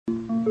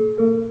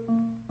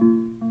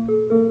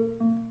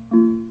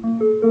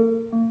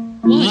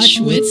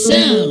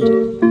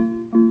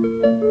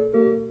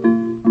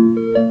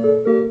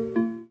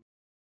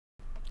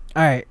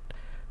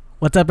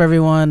What's up,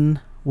 everyone?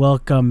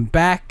 Welcome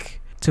back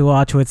to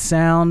Watch with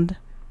Sound.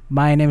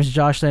 My name is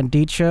Josh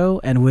Landicho,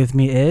 and with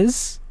me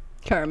is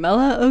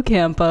Carmela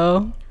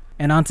Ocampo.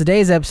 And on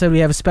today's episode, we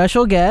have a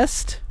special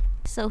guest,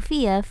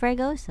 Sophia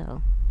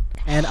Fregoso.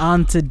 And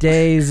on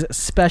today's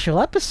special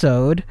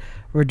episode,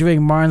 we're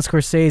doing Martin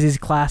Scorsese's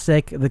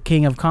classic, The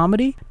King of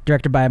Comedy,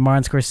 directed by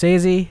Martin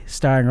Scorsese,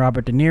 starring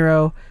Robert De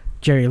Niro,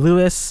 Jerry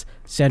Lewis,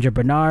 Sandra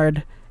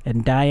Bernard,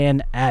 and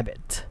Diane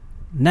Abbott.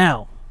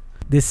 Now,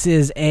 this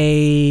is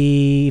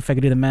if I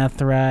could do the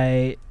math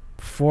right,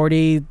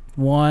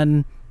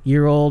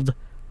 41-year-old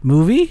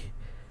movie?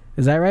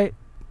 Is that right?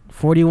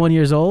 41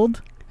 years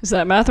old? Is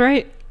that math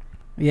right?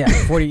 Yeah,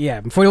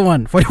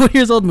 41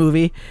 years old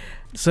movie.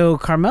 So,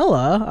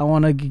 Carmela, I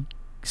want to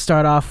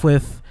start off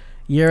with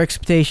your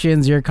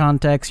expectations, your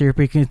context, your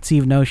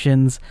preconceived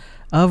notions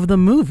of the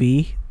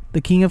movie,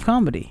 The King of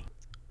Comedy.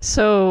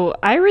 So,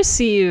 I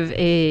receive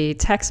a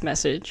text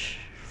message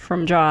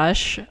from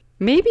Josh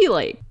maybe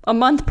like a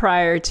month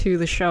prior to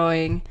the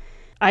showing.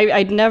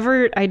 I'd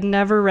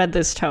never read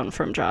this tone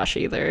from Josh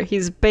either.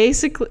 He's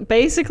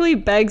basically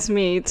begs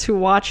me to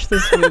watch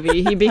this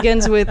movie. He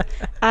begins with,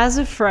 "As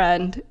a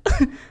friend,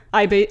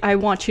 I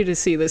want you to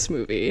see this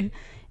movie."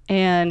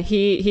 And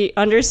he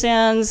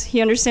understands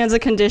the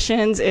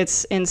conditions.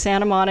 It's in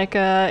Santa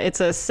Monica. It's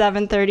a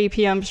 7:30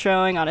 p.m.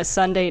 showing on a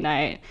Sunday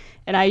night.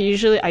 And I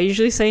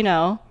usually say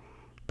no,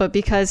 but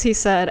because he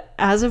said,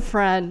 "As a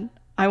friend,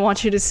 I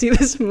want you to see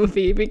this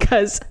movie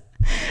because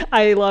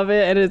I love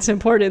it and it's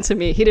important to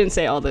me." He didn't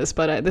say all this,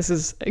 but this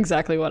is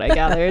exactly what I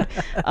gathered.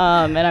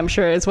 And I'm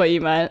sure it's what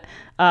you meant.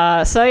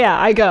 So yeah,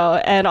 I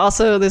go. And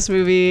also this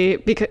movie,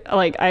 because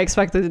I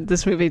expected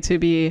this movie to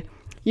be,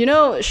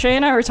 Shay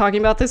and I were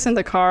talking about this in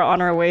the car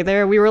on our way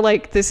there. We were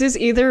like, this is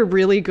either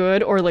really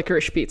good or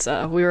licorice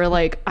pizza. We were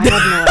like, I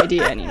have no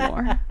idea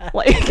anymore.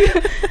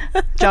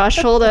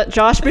 Josh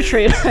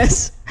betrayed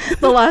us.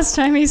 The last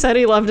time he said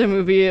he loved a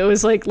movie, it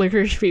was like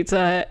licorice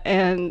pizza,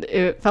 and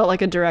it felt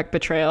like a direct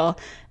betrayal.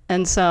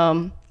 And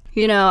so,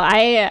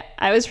 I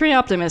was pretty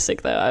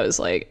optimistic though. I was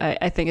like,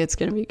 I think it's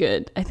going to be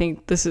good. I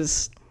think this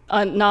is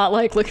not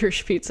like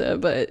licorice pizza,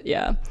 but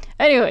yeah.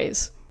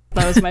 Anyways.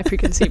 That was my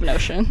preconceived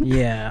notion.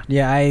 Yeah.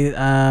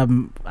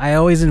 I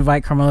always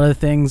invite Carmela to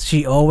things.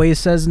 She always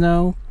says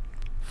no.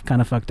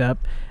 Kind of fucked up.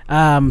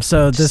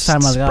 So this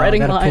time I was like,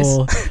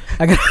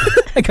 I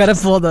gotta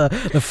pull the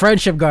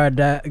friendship guard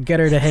to get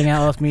her to hang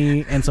out with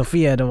me and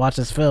Sophia to watch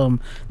this film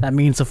that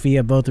me and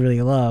Sophia both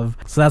really love.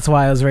 So that's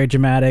why I was very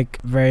dramatic,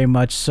 very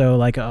much so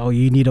like, oh,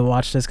 you need to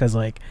watch this because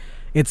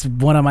it's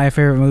one of my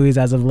favorite movies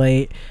as of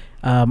late.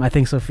 I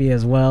think Sophia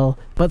as well.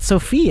 But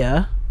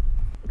Sophia,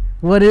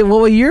 what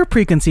were your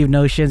preconceived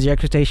notions, your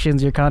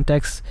expectations, your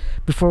context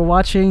before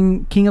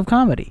watching King of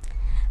Comedy?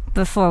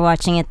 Before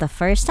watching it the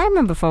first time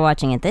or before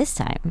watching it this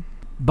time?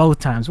 Both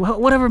times.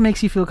 Whatever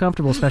makes you feel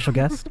comfortable, special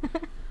guest.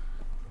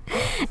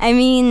 I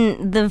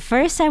mean, the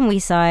first time we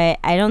saw it,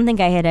 I don't think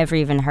I had ever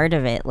even heard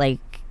of it.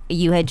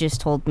 You had just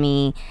told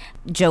me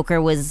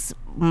Joker was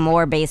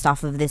more based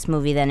off of this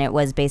movie than it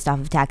was based off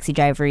of Taxi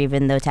Driver,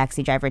 even though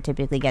Taxi Driver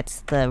typically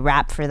gets the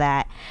rap for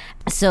that.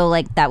 So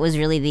that was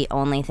really the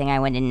only thing I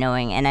went in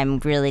knowing, and I'm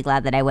really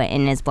glad that I went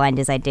in as blind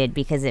as I did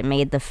because it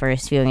made the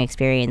first viewing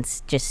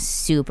experience just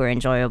super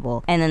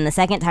enjoyable. And then the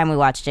second time we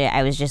watched it,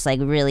 I was just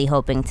really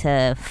hoping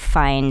to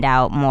find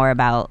out more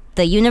about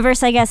the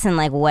universe, I guess, and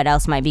what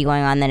else might be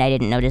going on that I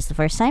didn't notice the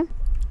first time.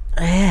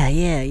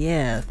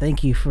 Yeah.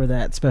 Thank you for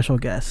that, special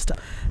guest.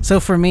 So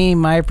for me,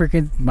 my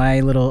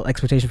little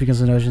expectation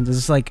preconceived notions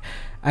is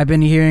I've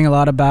been hearing a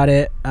lot about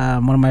it.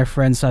 One of my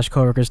friends /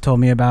 coworkers told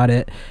me about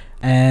it,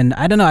 and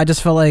I don't know. I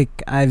just felt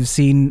like I was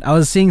seeing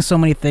so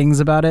many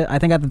things about it. I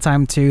think at the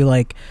time too,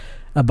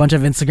 a bunch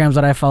of Instagrams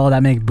that I follow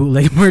that make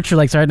bootleg merch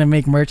or starting to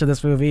make merch of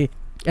this movie.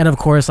 And of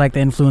course, the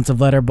influence of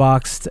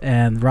Letterboxd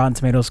and Rotten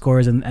Tomato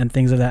scores and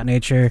things of that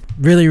nature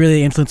really,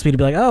 really influenced me to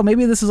be like, oh,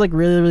 maybe this is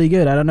really, really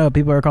good. I don't know.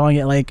 People are calling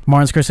it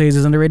Martin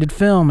Scorsese's underrated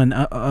film and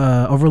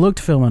overlooked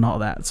film and all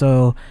that.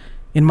 So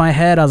in my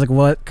head, I was like,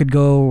 what could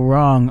go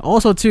wrong?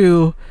 Also,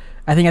 too,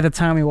 I think at the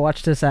time we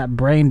watched this at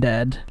Brain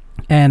Dead,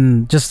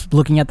 and just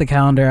looking at the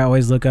calendar, I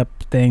always look up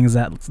things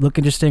that look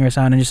interesting or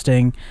sound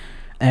interesting.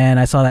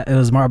 And I saw that it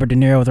was Robert De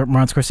Niro with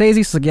Martin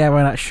Scorsese. So yeah,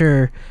 we're not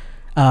sure.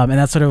 And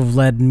that sort of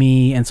led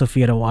me and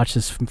Sophia to watch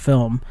this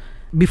film.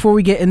 Before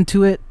we get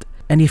into it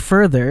any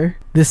further,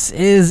 this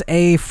is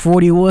a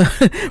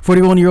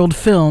 41-year-old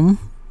film.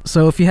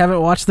 So if you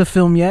haven't watched the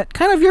film yet,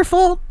 kind of your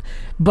fault.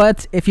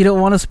 But if you don't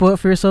want to spoil it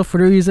for yourself for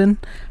no reason,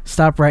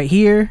 stop right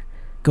here.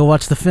 Go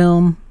watch the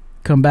film.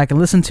 Come back and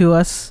listen to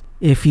us.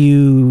 If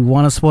you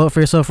want to spoil it for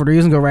yourself for no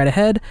reason, go right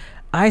ahead.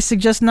 I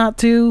suggest not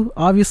to,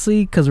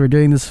 obviously, because we're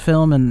doing this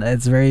film and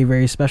it's very,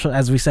 very special.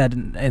 As we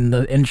said in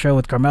the intro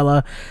with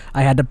Carmela,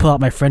 I had to pull out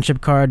my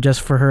friendship card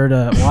just for her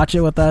to watch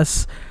it with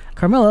us.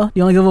 Carmela,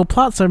 you only give a little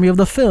plot summary of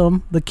the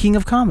film, The King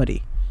of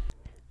Comedy.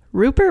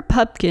 Rupert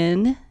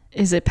Pupkin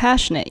is a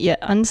passionate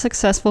yet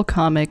unsuccessful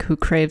comic who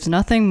craves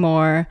nothing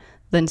more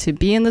than to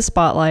be in the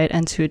spotlight,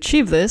 and to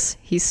achieve this,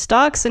 he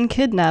stalks and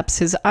kidnaps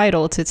his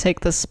idol to take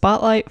the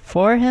spotlight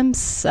for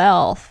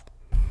himself.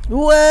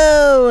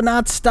 Whoa,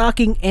 not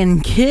stalking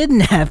and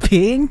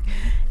kidnapping.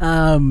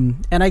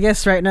 And I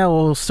guess right now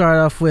we'll start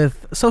off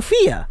with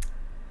Sophia.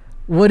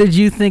 What did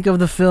you think of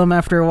the film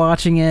after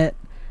watching it?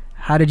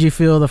 How did you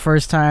feel the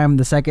first time,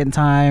 the second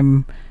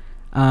time?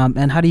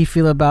 And how do you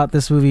feel about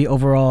this movie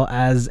overall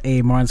as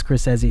a Martin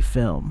Scorsese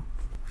film?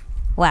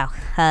 Wow,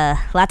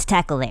 lot to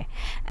tackle there.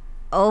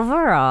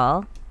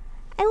 Overall,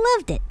 I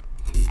loved it.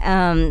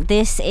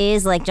 This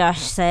is, like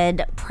Josh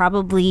said,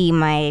 probably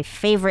my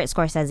favorite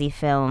Scorsese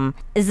film.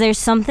 There's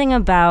something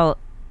about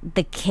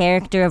the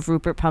character of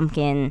Rupert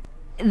Pumpkin.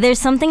 There's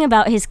something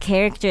about his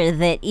character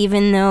that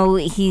even though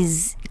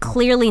he's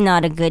clearly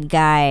not a good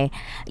guy,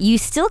 you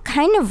still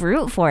kind of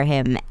root for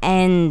him.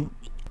 And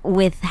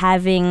with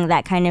having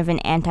that kind of an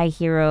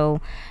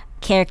anti-hero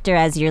character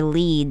as your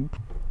lead,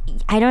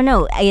 I don't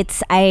know.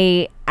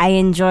 I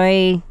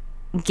enjoy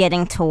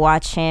getting to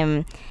watch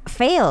him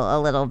fail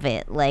a little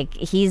bit. Like,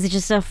 he's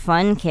just a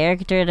fun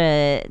character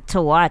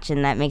to watch,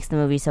 and that makes the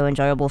movie so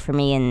enjoyable for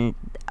me. And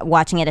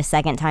watching it a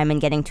second time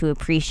and getting to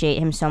appreciate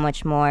him so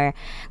much more,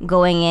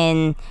 going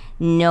in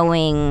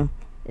knowing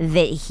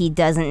that he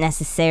doesn't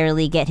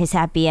necessarily get his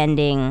happy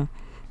ending.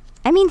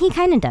 I mean, he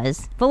kind of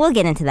does, but we'll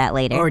get into that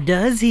later. Or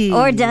does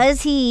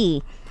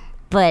he?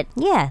 But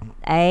yeah,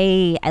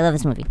 I love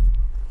this movie.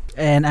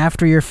 And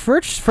after your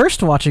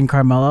first watching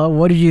Carmela,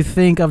 what did you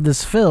think of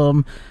this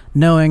film,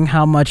 knowing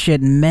how much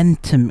it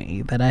meant to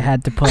me that I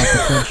had to pull out the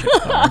friendship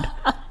card?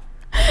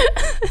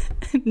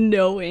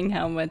 Knowing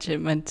how much it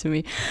meant to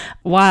me.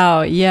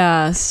 Wow,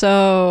 yeah.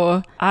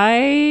 So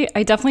I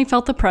definitely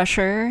felt the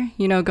pressure,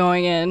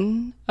 going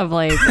in of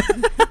like...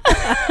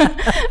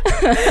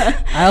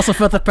 I also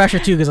felt the pressure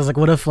too, because I was like,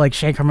 what if like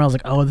Shane Carmela's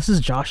like, oh, this is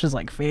Josh's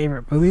like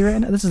favorite movie right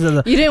now? This is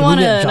you didn't want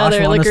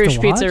another Licorice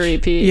Pizza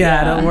repeat.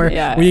 Yeah,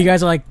 where you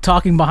guys are like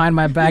talking behind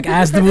my back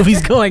as the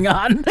movie's going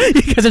on,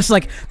 because it's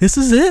like, this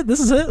is it,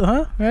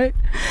 huh? Right?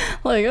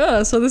 Like,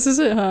 oh, so this is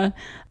it, huh?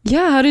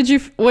 Yeah. How did you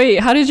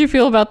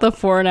feel about the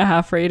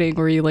 4.5 rating?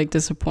 Were you like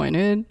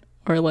disappointed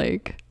or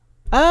like?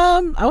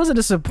 I wasn't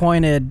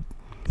disappointed.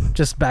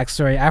 Just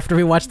backstory. After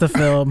we watched the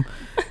film,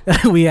 I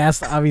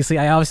obviously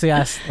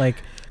asked like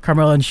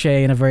Carmela and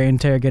Shay in a very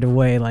interrogative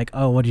way, like,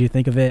 oh, what did you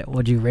think of it?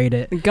 What did you rate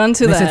it? Gun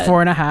to the head. They said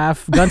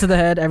 4.5. Gun to the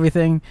head.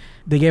 Everything.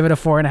 They gave it a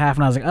 4.5,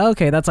 and I was like, oh,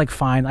 okay, that's like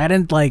fine. I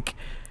didn't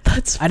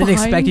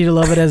expect you to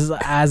love it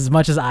as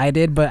much as I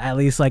did, but at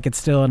least like it's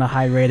still in a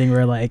high rating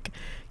where like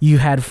you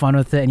had fun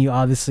with it, and you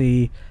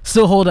obviously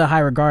still hold a high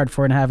regard.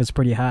 4.5 is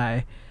pretty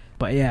high,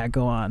 but yeah,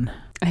 go on.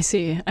 I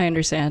see. I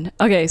understand.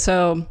 Okay,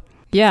 so.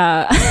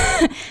 Yeah.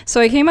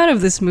 So I came out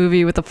of this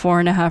movie with a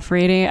 4.5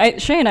 rating.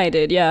 Shay and I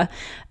did, yeah.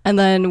 And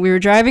then we were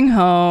driving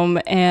home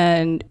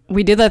and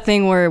we did that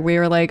thing where we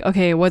were like,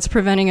 okay, what's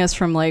preventing us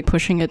from like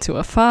pushing it to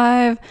a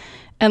 5?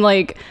 And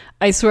like,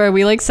 I swear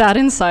we like sat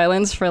in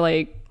silence for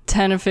like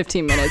 10 or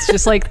 15 minutes,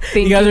 just like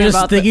thinking. You guys were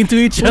just thinking to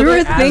each other. We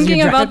were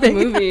thinking about the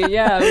movie.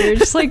 Yeah. We were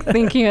just like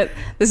thinking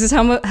this is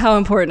how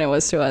important it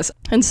was to us.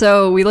 And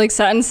so we like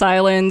sat in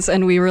silence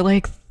and we were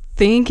like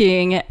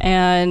thinking,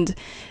 and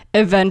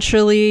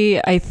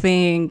eventually I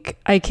think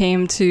I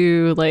came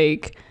to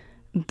like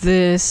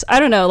this,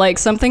 I don't know, like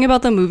something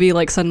about the movie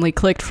like suddenly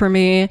clicked for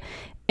me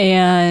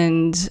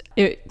and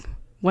it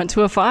went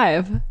to a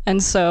 5.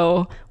 And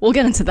so we'll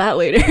get into that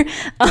later.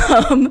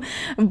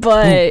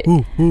 But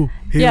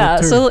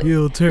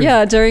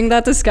during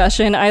that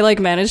discussion I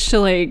like managed to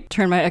like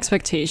turn my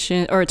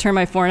expectation or turn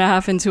my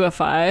 4.5 into a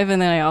 5,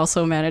 and then I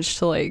also managed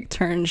to like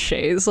turn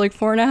Shay's like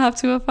 4.5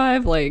 to a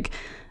 5. Like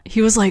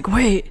he was like,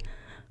 wait,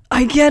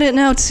 I get it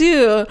now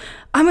too.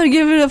 I'm gonna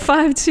give it a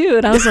 5 too.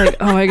 And I was like,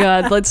 oh my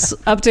god, let's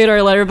update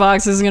our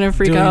letterbox. This is gonna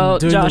freak out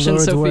Josh and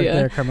Sophia. Work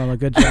there, Carmela.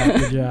 Good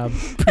job.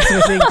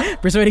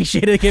 Persuading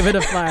Shay to give it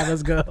a 5.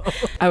 Let's go.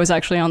 I was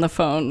actually on the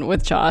phone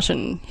with Josh,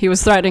 and he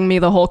was threatening me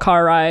the whole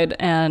car ride,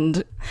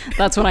 and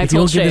that's when I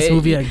told Shay, give this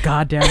movie a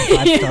goddamn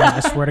 5-star. I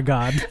swear to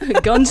God.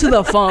 Gun to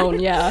the phone.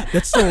 Yeah.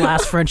 That's the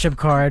last friendship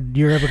card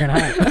you're ever gonna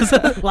have. That's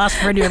the last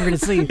friend you're ever gonna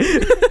see.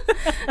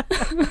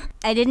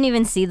 I didn't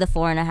even see the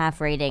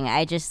 4.5 rating.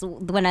 I just,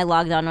 when I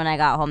logged on when I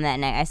got home that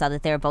night, I saw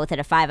that they were both at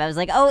a 5. I was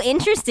like, oh,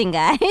 interesting,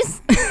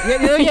 guys.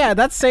 yeah,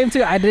 that's same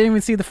too. I didn't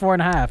even see the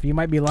 4.5. You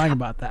might be lying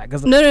about that.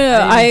 No.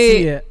 I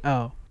didn't see it.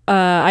 Oh.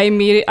 I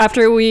immediately,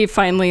 after we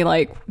finally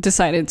like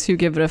decided to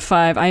give it a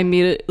 5, I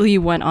immediately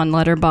went on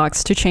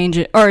Letterboxd to change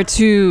it, or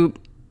to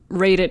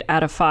rate it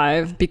at a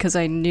 5, because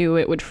I knew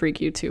it would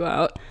freak you two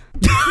out.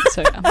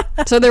 So yeah.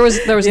 So there was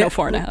no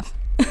 4.5.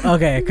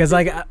 Okay, because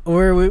like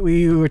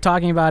we were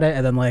talking about it,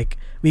 and then like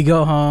we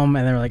go home,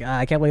 and then we're like,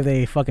 I can't believe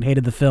they fucking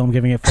hated the film,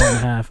 giving it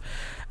 4.5.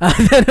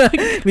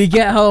 Then we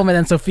get home, and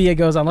then Sophia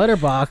goes on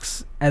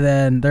Letterboxd, and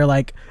then they're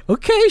like,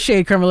 okay,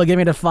 Shade Carmela, give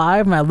me a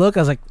 5. And I look,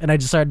 I was like, and I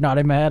just started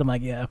nodding my head. I'm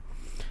like, yeah,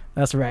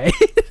 that's right.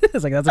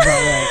 It's like, that's about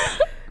right.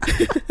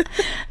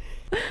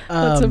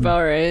 That's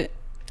about right.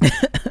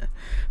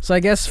 So I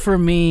guess for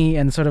me,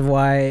 and sort of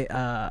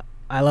why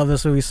I love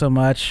this movie so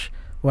much,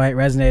 why it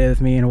resonated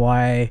with me, and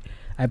why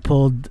I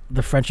pulled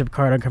the friendship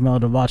card on Carmela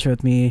to watch it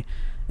with me,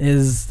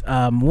 is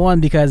one,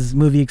 because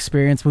movie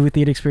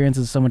theater experience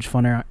is so much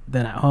funner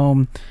than at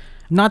home.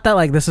 Not that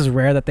like this is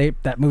rare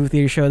that movie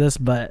theater show this,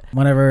 but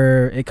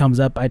whenever it comes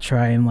up, I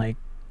try and like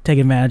take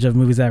advantage of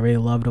movies that I really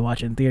love to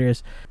watch in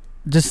theaters.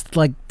 Just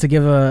like to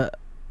give a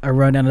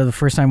rundown of the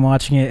first time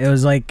watching it, it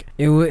was like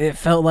it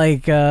felt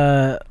like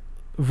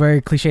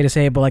very cliche to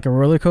say, but like a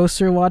roller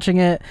coaster watching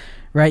it.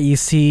 Right, you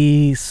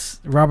see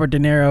Robert De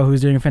Niro,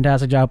 who's doing a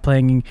fantastic job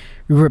playing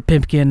Rupert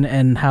Pipkin,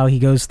 and how he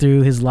goes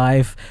through his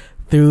life,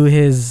 through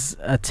his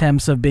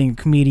attempts of being a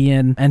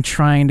comedian and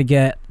trying to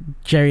get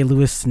Jerry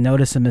Lewis to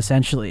notice him,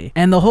 essentially.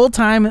 And the whole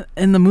time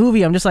in the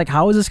movie, I'm just like,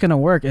 how is this gonna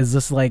work? Is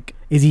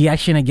he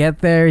actually gonna get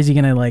there? Is he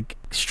gonna like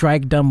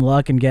strike dumb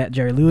luck and get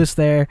Jerry Lewis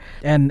there?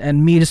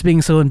 And me just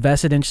being so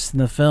invested, interested in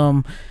the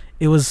film,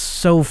 it was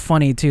so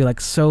funny too,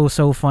 like so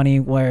funny,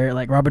 where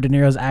like Robert De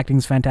Niro's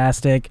acting's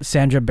fantastic,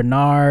 Sandra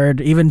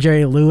Bernard, even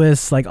Jerry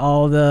Lewis, like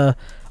all the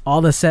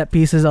set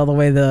pieces, all the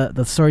way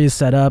the story is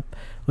set up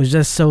was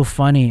just so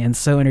funny and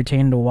so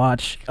entertaining to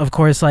watch. Of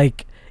course,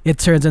 like it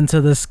turns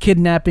into this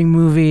kidnapping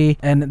movie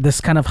and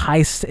this kind of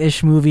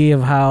heist-ish movie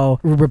of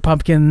how Rupert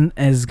Pumpkin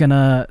is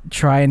gonna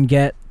try and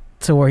get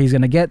to where he's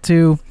gonna get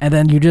to, and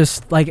then you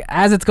just like,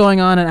 as it's going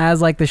on and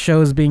as like the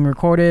show is being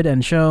recorded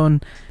and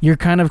shown, you're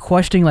kind of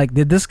questioning like,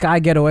 did this guy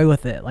get away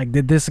with it? Like,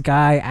 did this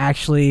guy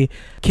actually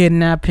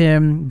kidnap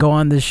him, go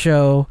on this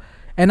show?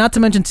 And not to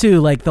mention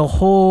too, like the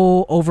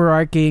whole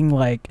overarching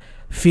like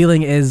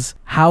feeling is,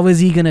 how is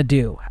he gonna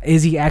do?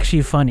 Is he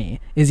actually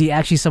funny? Is he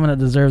actually someone that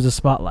deserves a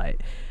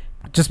spotlight?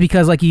 Just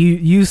because like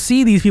you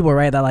see these people,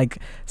 right, that like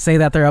say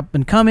that they're up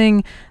and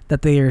coming,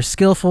 that they are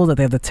skillful, that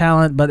they have the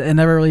talent, but it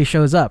never really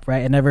shows up,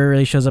 right? It never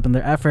really shows up in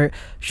their effort,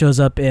 shows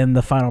up in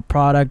the final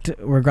product,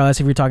 regardless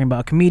if you're talking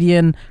about a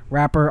comedian,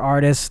 rapper,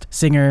 artist,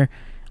 singer,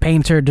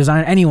 painter,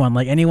 designer,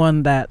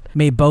 anyone that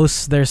may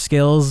boast their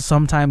skills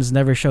sometimes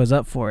never shows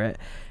up for it.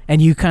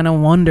 And you kind of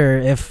wonder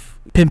if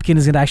Pimpkin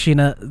is actually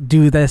gonna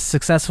do this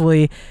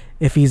successfully,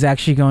 if he's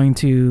actually going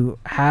to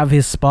have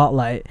his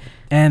spotlight.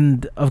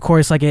 And of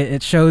course, like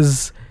it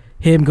shows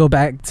him go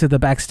back to the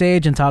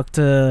backstage and talk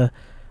to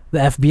the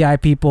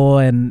FBI people,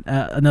 and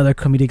another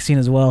comedic scene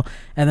as well.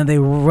 And then they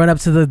run up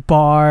to the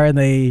bar and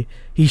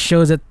he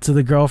shows it to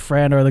the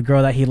girlfriend or the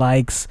girl that he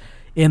likes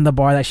in the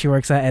bar that she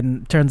works at,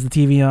 and turns the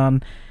TV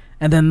on.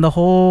 And then the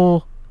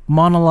whole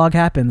monologue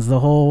happens, the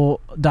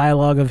whole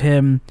dialogue of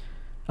him,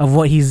 of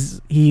what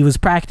he's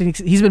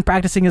been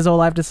practicing his whole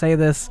life to say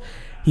this.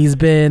 He's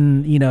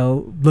been,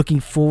 looking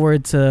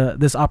forward to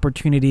this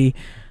opportunity,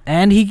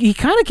 and he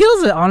kind of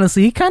kills it.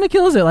 Honestly, he kind of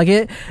kills it. Like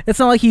it's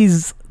not like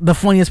he's the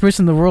funniest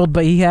person in the world,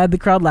 but he had the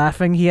crowd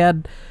laughing. He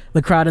had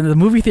the crowd in the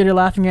movie theater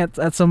laughing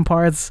at some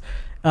parts.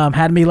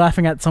 Had me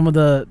laughing at some of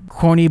the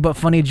corny but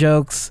funny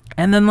jokes.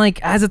 And then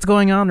like as it's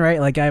going on,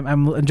 right, like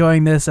I'm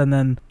enjoying this, and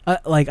then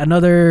like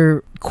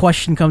another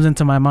question comes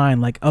into my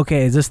mind, like,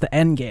 okay, is this the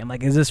end game?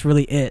 Like, is this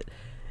really it?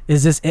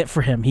 Is this it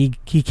for him? He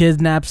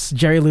kidnaps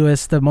Jerry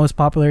Lewis, the most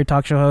popular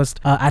talk show host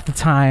at the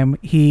time.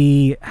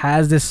 He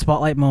has this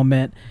spotlight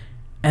moment,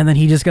 and then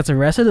he just gets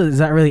arrested. Is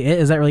that really it?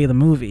 Is that really the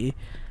movie?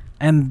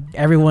 And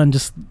everyone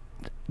just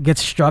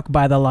gets struck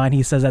by the line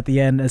he says at the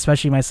end,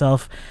 especially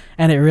myself,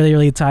 and it really,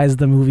 really ties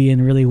the movie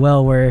in really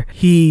well, where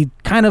he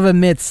kind of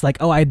admits like,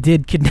 oh, I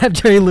did kidnap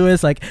Jerry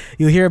Lewis. Like,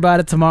 you'll hear about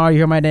it tomorrow. You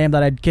hear my name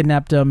that I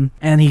kidnapped him.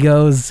 And he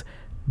goes,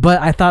 but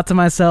I thought to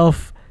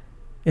myself,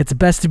 it's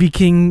best to be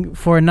king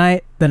for a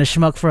night than a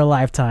schmuck for a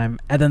lifetime.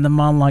 And then the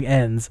monologue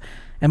ends,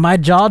 and my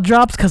jaw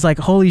drops, because like,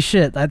 holy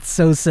shit, that's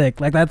so sick.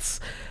 Like,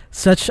 that's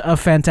such a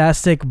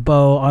fantastic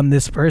bow on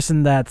this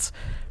person that's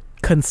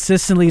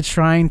consistently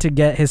trying to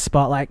get his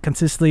spotlight,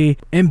 consistently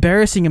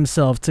embarrassing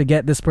himself to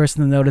get this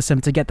person to notice him,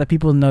 to get the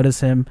people to notice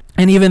him.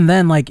 And even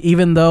then, like,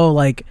 even though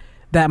like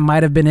that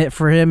might have been it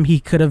for him, he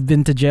could have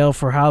been to jail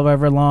for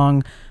however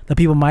long, the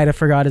people might have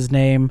forgot his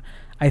name.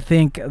 I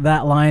think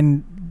that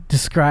line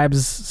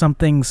describes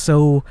something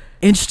so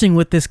interesting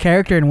with this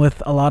character and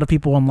with a lot of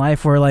people in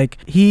life, where like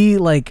he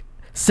like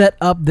set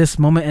up this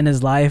moment in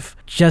his life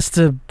just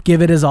to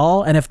give it his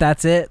all, and if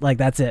that's it, like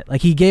that's it.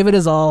 Like, he gave it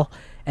his all,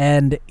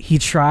 and he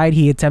tried,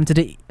 he attempted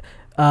it,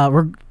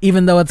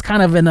 even though it's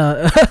kind of in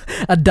a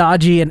a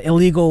dodgy and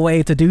illegal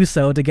way to do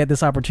so, to get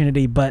this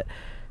opportunity, but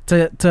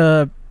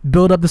to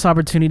build up this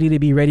opportunity, to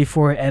be ready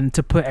for it, and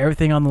to put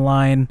everything on the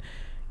line,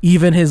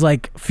 even his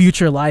like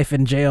future life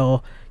in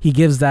jail, he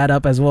gives that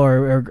up as well,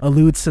 or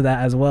alludes to that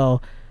as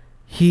well.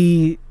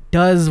 He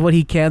does what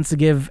he can to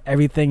give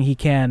everything he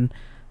can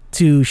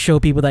to show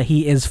people that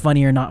he is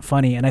funny or not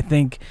funny. And I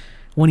think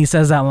when he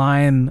says that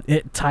line,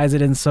 it ties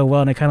it in so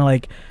well, and it kind of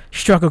like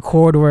struck a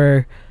chord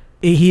where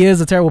he is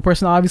a terrible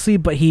person, obviously,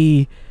 but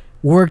he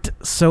worked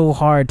so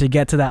hard to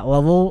get to that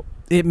level.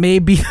 It may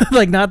be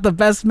like not the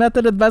best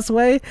method or the best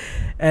way,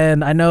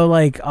 and I know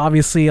like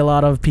obviously a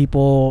lot of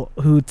people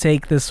who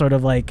take this sort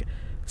of like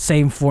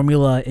same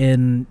formula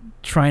in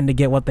trying to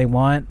get what they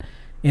want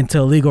into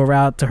a legal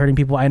route to hurting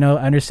people, I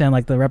understand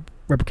like the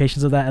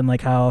repercussions of that, and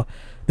like how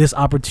this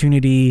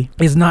opportunity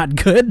is not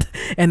good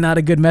and not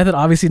a good method.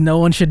 Obviously, no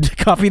one should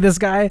copy this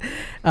guy.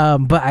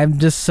 But I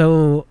was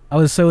so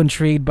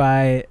intrigued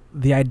by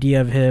the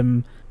idea of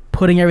him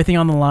putting everything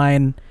on the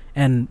line,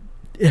 and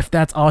if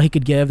that's all he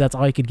could give, that's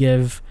all he could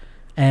give.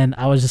 And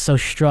I was just so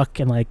struck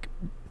and like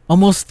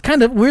almost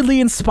kind of weirdly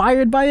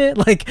inspired by it,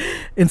 like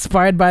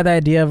inspired by the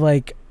idea of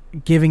like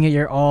giving it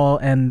your all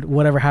and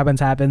whatever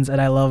happens. And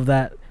I love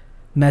that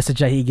message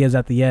that he gives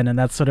at the end, and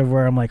that's sort of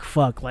where I'm like,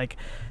 fuck, like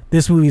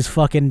this movie's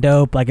fucking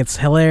dope. Like, it's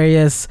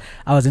hilarious.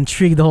 I was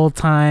intrigued the whole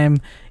time.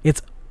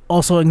 It's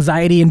also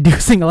anxiety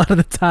inducing a lot of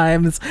the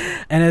times,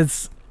 and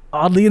it's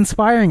oddly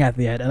inspiring at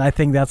the end. And I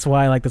think that's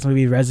why like this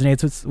movie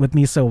resonates with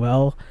me so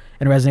well,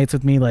 and resonates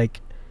with me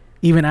like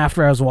even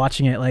after I was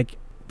watching it, like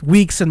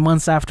weeks and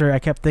months after. I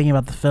kept thinking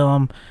about the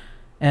film,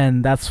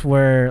 and that's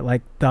where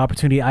like the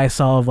opportunity I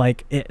saw of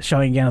like it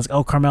showing again. I was like,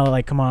 oh, Carmela,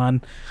 like, come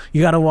on,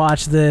 you gotta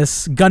watch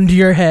this, gun to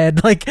your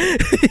head, like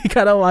you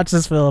gotta watch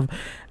this film.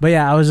 But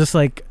yeah, I was just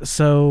like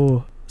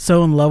so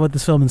in love with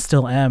this film, and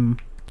still am,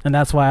 and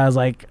that's why I was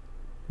like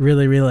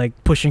really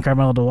like pushing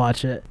Carmela to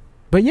watch it.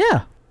 But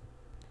yeah,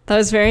 that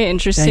was very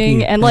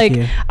interesting. And like,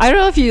 I don't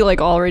know if you like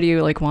already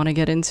like want to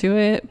get into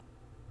it,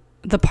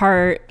 the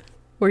part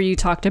where you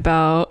talked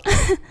about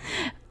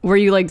where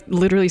you like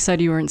literally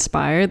said you were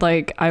inspired.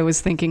 Like, I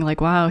was thinking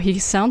like, wow, he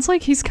sounds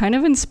like he's kind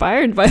of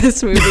inspired by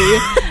this movie.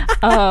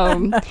 I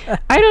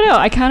don't know,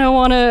 I kind of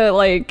want to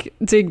like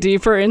dig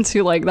deeper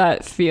into like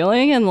that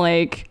feeling, and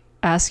like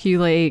ask you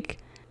like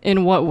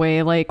in what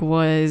way like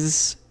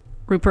was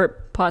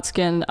Rupert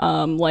Potskin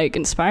like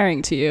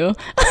inspiring to you?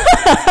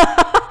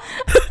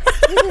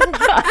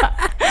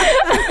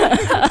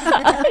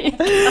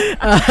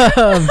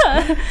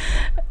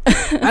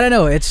 I don't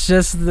know, it's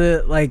just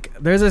the like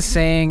there's a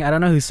saying, I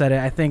don't know who said it,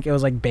 I think it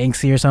was like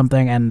Banksy or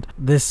something, and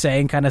this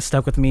saying kind of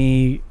stuck with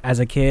me as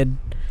a kid.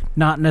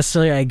 Not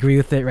necessarily I agree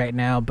with it right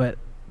now, but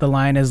the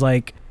line is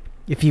like,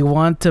 if you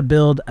want to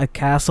build a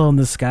castle in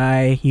the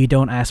sky, you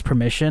don't ask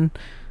permission.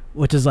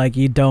 Which is like,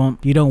 you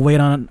don't wait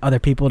on other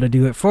people to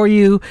do it for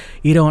you.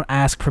 You don't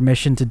ask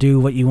permission to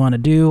do what you want to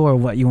do or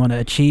what you want to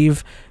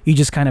achieve. You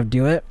just kind of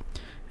do it.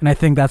 And I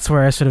think that's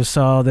where I sort of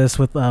saw this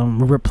with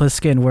Rupert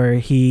Pliskin, where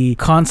he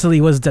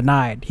constantly was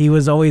denied. He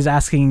was always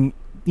asking,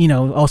 you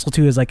know, also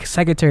to his like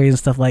secretaries and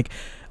stuff like,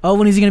 oh,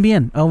 when is he going to be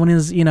in? Oh, when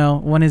is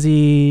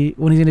he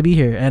going to be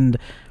here? And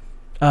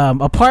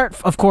apart,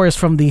 of course,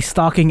 from the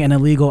stalking and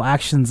illegal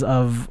actions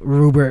of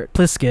Rupert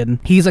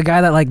Pliskin, he's a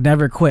guy that like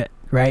never quit.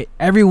 Right?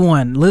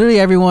 Literally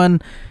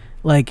everyone,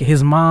 like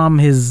his mom,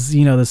 his,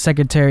 you know, the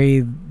secretary,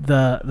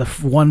 the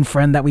one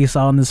friend that we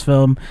saw in this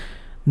film,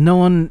 no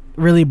one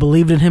really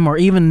believed in him or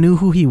even knew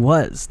who he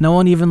was. No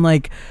one even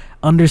like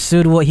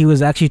understood what he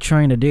was actually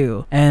trying to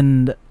do.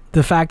 And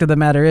the fact of the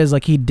matter is,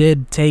 like, he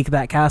did take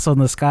that castle in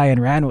the sky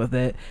and ran with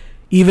it.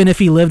 Even if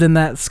he lived in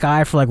that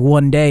sky for like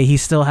one day, he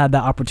still had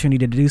that opportunity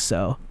to do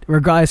so.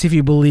 Regardless if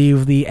you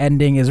believe the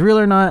ending is real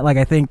or not, like,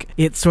 I think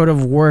it sort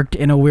of worked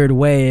in a weird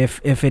way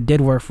if it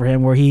did work for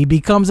him, where he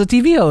becomes a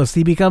TV host.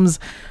 He becomes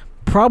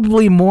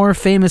probably more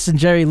famous than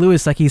Jerry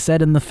Lewis, like he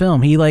said in the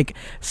film. He like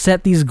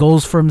set these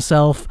goals for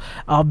himself,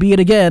 albeit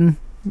again,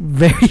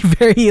 very,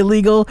 very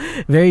illegal,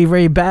 very,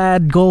 very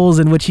bad goals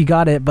in which he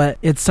got it, but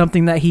it's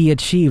something that he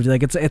achieved.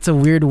 Like, it's a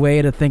weird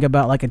way to think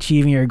about like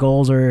achieving your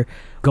goals or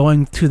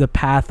going to the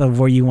path of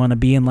where you want to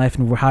be in life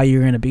and how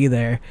you're going to be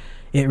there.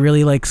 It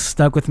really like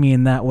stuck with me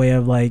in that way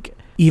of like,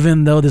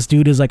 even though this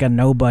dude is like a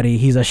nobody,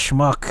 he's a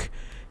schmuck,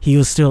 he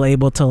was still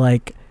able to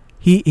like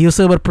he was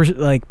still able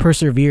to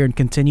persevere and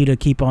continue to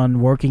keep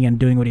on working and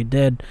doing what he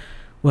did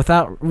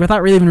without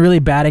really even really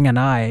batting an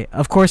eye.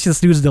 Of course, this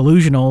dude's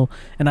delusional,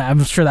 and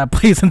I'm sure that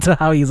plays into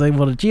how he's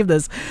able to achieve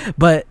this.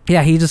 But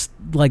yeah, he just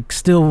like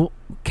still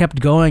kept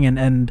going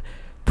and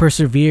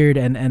persevered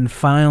and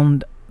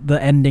found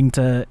the ending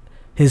to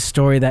his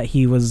story that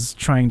he was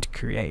trying to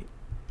create.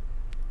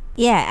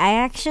 Yeah, I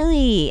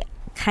actually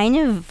kind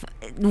of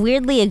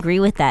weirdly agree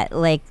with that.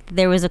 Like,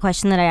 there was a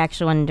question that I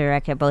actually wanted to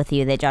direct at both of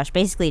you that Josh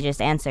basically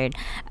just answered.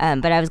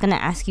 But I was going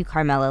to ask you,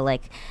 Carmela,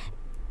 like,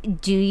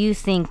 do you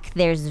think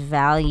there's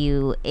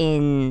value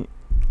in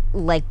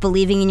like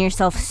believing in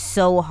yourself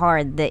so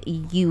hard that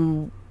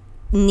you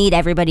need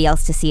everybody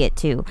else to see it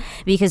too?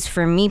 Because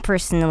for me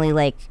personally,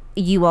 like,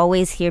 you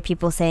always hear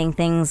people saying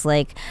things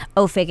like,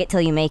 oh, fake it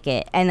till you make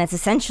it. And that's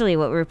essentially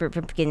what Rupert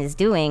Pipkin is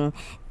doing,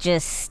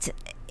 just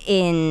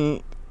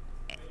in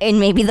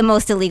maybe the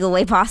most illegal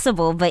way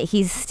possible. But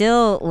he's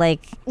still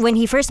like, when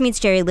he first meets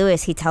Jerry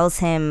Lewis, he tells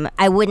him,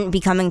 I wouldn't be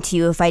coming to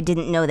you if I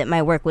didn't know that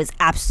my work was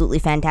absolutely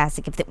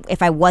fantastic.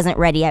 If I wasn't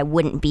ready, I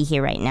wouldn't be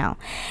here right now.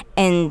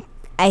 And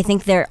I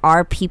think there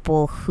are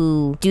people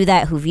who do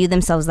that, who view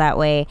themselves that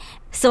way.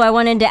 So I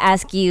wanted to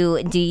ask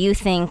you, do you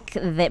think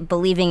that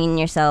believing in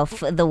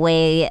yourself the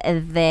way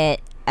that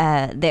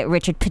that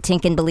Richard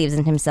Patinkin believes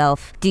in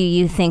himself, do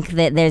you think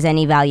that there's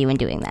any value in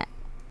doing that?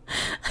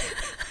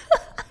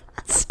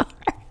 Sorry.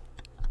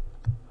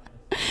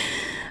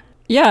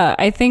 Yeah,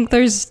 I think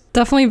there's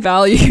definitely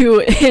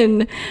value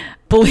in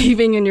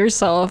believing in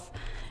yourself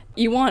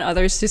You want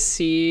others to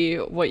see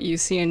what you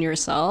see in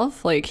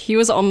yourself. Like, he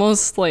was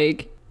almost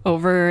like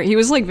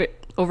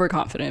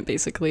overconfident,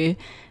 basically,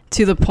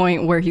 to the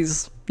point where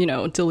he's,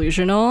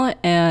 delusional.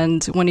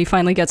 And when he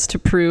finally gets to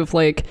prove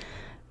like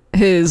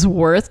his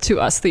worth to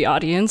us, the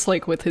audience,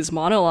 like with his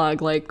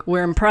monologue, like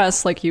we're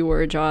impressed, like you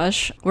were,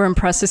 Josh. We're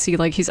impressed to see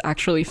like he's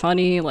actually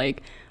funny.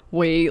 Like,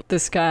 wait,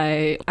 this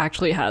guy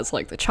actually has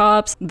like the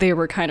chops. They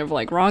were kind of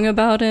like wrong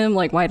about him.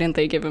 Like, why didn't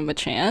they give him a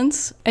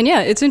chance? And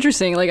yeah, it's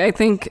interesting. Like, I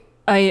think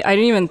I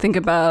didn't even think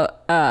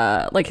about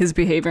like his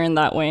behavior in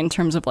that way in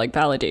terms of like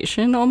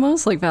validation,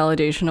 almost like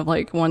validation of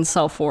like one's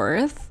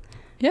self-worth.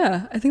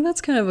 Yeah, I think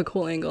that's kind of a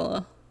cool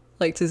angle,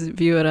 like to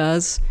view it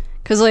as,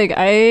 because like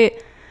I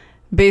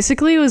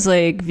basically was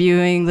like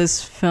viewing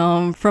this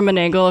film from an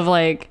angle of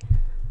like,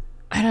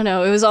 I don't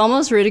know, it was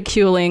almost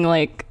ridiculing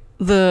like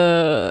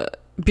the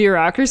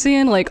bureaucracy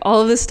and like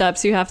all of the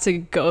steps you have to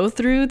go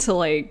through to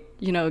like,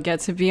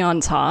 get to be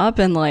on top.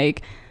 And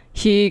like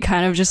he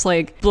kind of just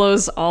like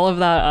blows all of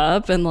that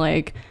up and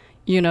like,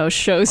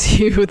 shows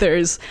you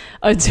there's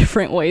a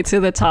different way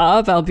to the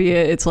top,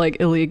 albeit it's like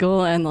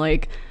illegal and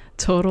like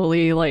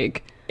totally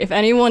like, if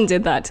anyone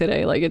did that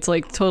today, like it's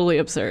like totally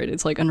absurd.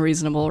 It's like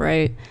unreasonable,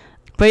 right?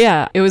 But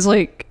yeah, it was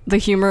like the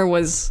humor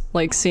was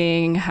like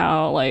seeing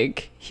how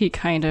like he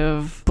kind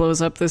of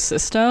blows up the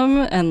system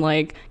and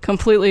like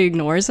completely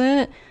ignores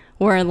it.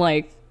 Where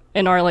like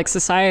in our like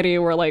society,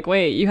 we're like,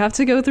 wait, you have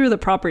to go through the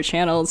proper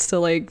channels to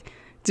like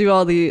do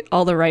all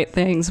the right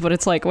things. But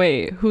it's like,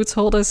 wait, who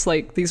told us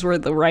like these were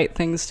the right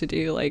things to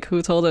do? Like,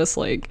 who told us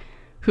like,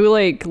 who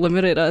like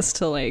limited us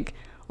to like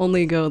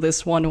only go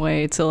this one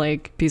way to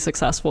like be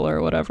successful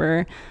or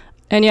whatever?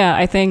 And yeah,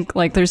 I think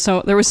like there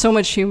was so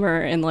much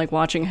humor in like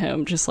watching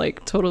him just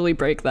like totally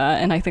break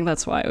that. And I think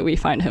that's why we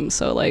find him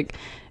so like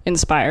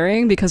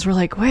inspiring, because we're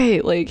like,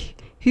 wait, like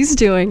he's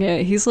doing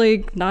it. He's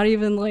like not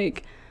even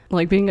like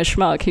being a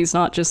schmuck. He's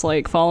not just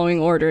like following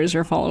orders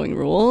or following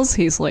rules.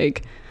 He's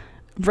like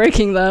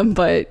breaking them,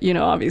 but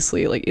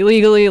obviously like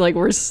illegally. Like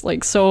we're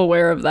like so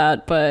aware of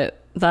that,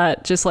 but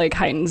that just like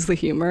heightens the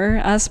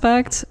humor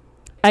aspect.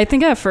 I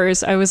think at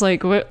first I was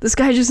like, what? This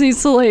guy just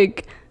needs to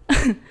like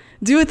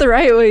do it the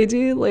right way,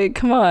 dude. Like,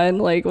 come on.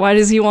 Like, why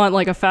does he want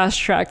like a fast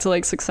track to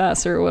like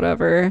success or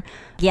whatever?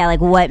 Yeah, like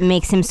what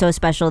makes him so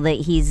special that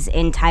he's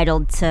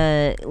entitled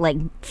to like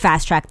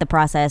fast track the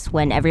process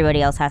when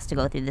everybody else has to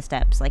go through the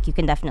steps? Like, you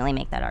can definitely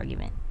make that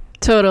argument.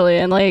 Totally.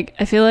 And like,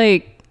 I feel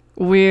like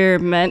we're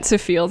meant to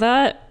feel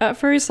that at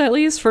first, at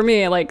least for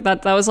me. Like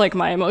that was like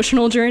my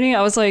emotional journey.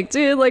 I was like,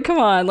 dude, like, come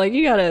on, like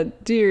you gotta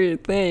do your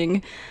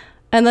thing.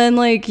 And then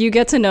like you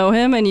get to know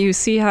him and you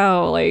see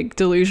how like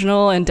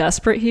delusional and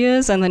desperate he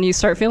is, and then you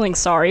start feeling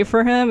sorry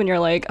for him and you're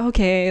like,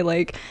 okay,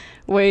 like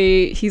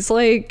wait, he's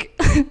like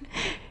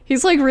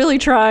he's like really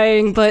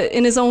trying, but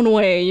in his own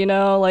way,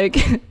 like.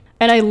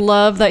 And I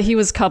love that he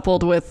was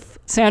coupled with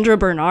Sandra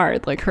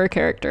Bernard, like her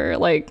character.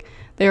 Like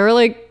they were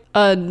like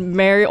a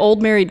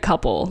old married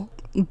couple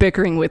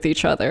bickering with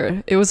each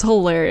other. It was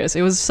hilarious.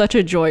 It was such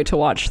a joy to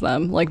watch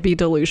them like be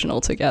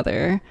delusional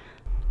together.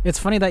 It's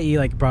funny that you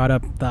like brought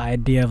up the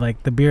idea of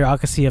like the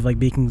bureaucracy of like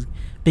being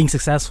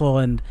successful,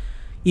 and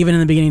even in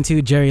the beginning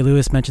too, Jerry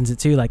Lewis mentions it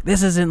too. Like,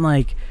 this isn't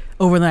like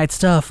overnight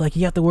stuff. Like,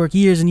 you have to work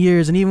years and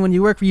years, and even when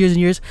you work for years and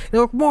years, you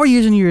work more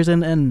years and years,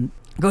 and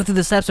go through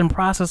the steps and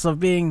process of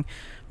being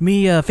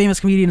a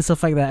famous comedian and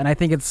stuff like that. And I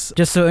think it's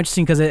just so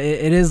interesting because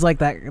it is like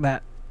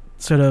that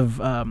sort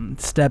of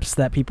steps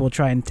that people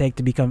try and take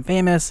to become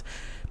famous,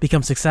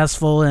 become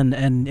successful, and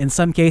in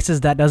some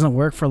cases that doesn't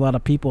work for a lot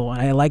of people.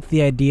 And I like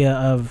the idea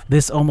of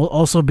this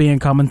also being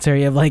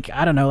commentary of like,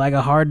 I don't know, like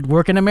a hard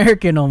working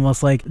American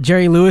almost. Like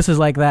Jerry Lewis is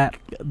like that,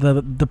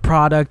 the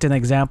product and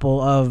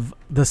example of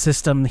the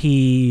system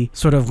he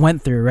sort of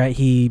went through, right?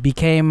 He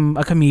became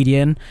a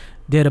comedian,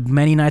 did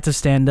many nights of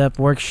stand-up,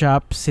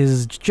 workshops,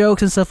 his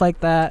jokes and stuff like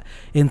that,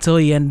 until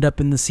he ended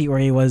up in the seat where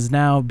he was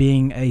now,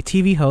 being a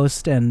TV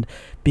host and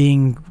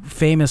being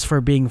famous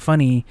for being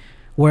funny,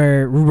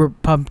 where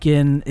Rupert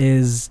Pumpkin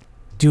is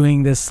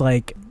doing this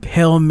like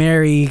Hail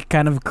Mary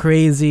kind of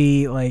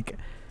crazy like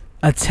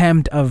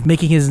attempt of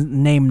making his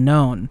name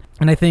known.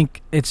 And I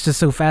think it's just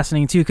so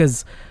fascinating too,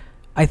 because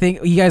I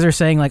think you guys are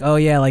saying like, oh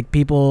yeah, like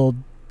people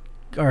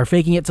are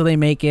faking it till they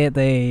make it.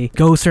 They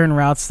go certain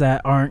routes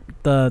that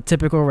aren't the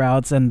typical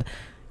routes. And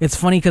it's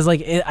funny because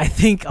like I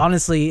think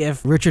honestly,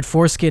 if Richard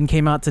Foreskin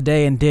came out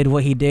today and did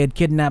what he did,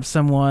 kidnap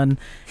someone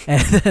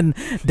and then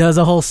does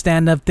a whole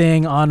stand-up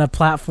thing on a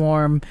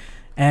platform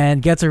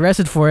and gets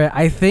arrested for it,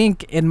 I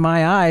think in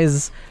my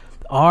eyes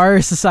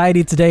our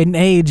society today and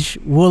age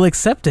will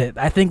accept it.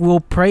 I think we'll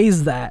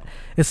praise that,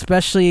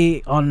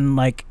 especially on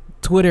like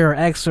Twitter or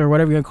X or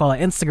whatever you want to call it,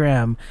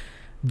 Instagram.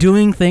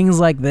 Doing things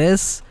like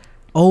this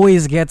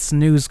always gets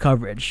news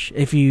coverage.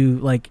 If you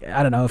like,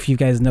 I don't know if you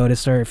guys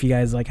noticed or if you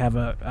guys like have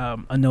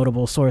a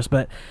notable source,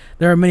 but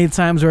there are many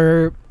times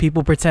where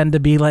people pretend to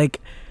be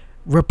like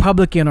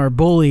Republican or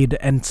bullied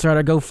and start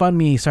a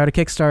GoFundMe, start a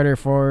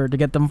Kickstarter to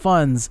get them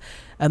funds,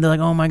 and they're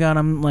like, oh my god,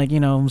 I'm like,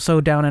 I'm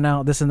so down and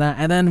out, this and that,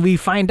 and then we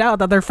find out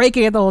that they're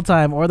faking it the whole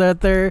time, or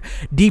that they're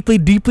deeply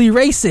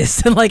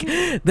racist, and like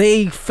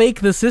they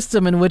fake the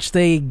system in which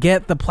they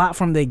get the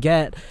platform they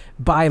get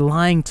by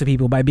lying to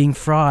people, by being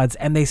frauds,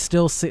 and they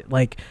still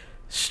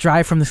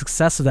strive from the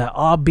success of that,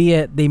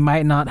 albeit they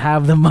might not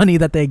have the money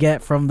that they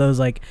get from those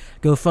like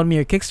GoFundMe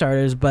or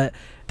Kickstarters. But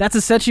that's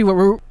essentially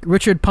what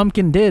Richard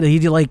Pumpkin did. He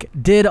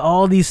did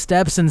all these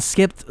steps and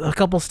skipped a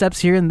couple steps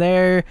here and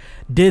there,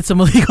 did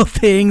some illegal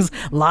things,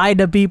 lied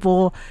to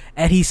people,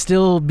 and he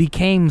still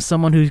became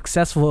someone who's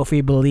successful if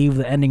we believe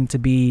the ending to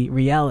be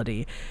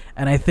reality.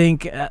 And I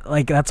think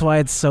that's why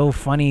it's so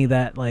funny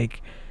that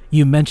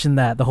you mentioned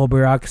that the whole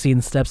bureaucracy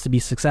and steps to be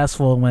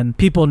successful, when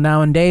people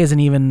nowadays, and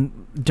even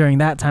during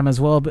that time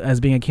as well as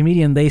being a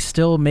comedian, they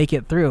still make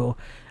it through.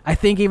 I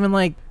think even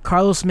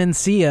Carlos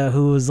Mencia,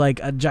 who was a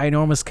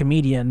ginormous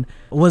comedian,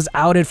 was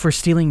outed for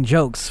stealing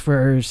jokes,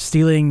 for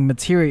stealing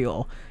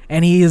material,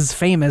 and he is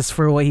famous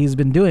for what he's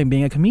been doing,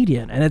 being a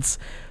comedian. And it's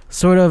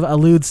sort of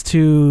alludes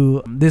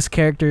to this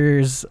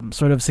character's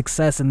sort of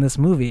success in this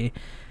movie,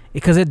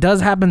 because it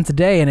does happen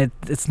today, and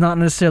it's not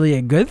necessarily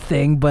a good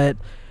thing, but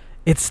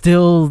it's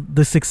still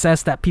the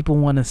success that people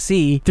want to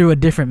see through a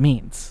different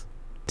means.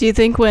 Do you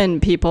think when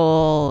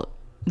people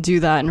do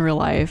that in real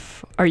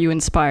life, are you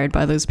inspired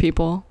by those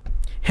people?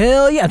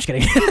 Hell yeah, I'm just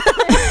kidding.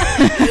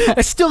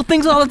 I steal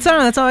things all the time.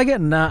 That's how I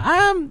get.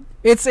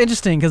 It's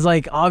interesting because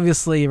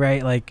obviously,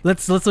 right,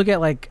 let's look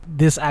at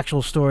this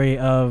actual story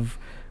of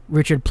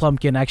Richard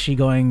Plumpkin actually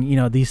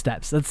going, these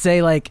steps. Let's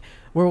say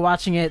we're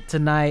watching it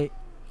tonight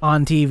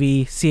on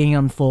TV, seeing it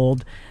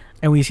unfold,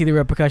 and we see the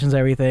repercussions of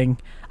everything.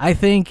 I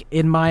think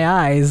in my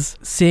eyes,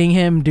 seeing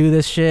him do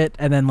this shit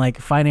and then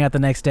finding out the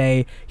next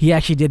day he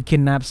actually did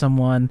kidnap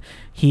someone,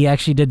 he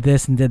actually did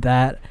this and did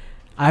that,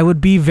 I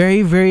would be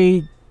very,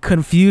 very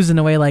confused in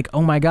a way,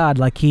 oh my god,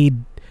 he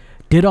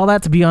did all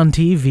that to be on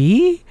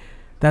TV?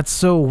 That's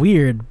so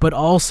weird. But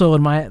also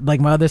in my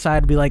my other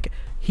side would be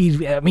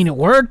it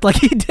worked.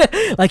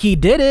 He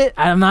did it.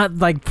 I'm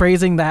not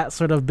praising that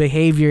sort of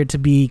behavior to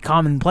be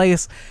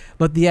commonplace,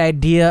 but the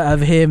idea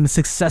of him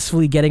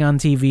successfully getting on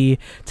TV,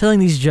 telling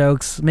these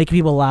jokes, making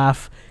people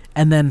laugh,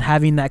 and then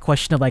having that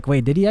question of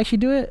wait, did he actually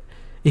do it?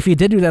 If he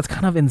did do that, that's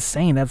kind of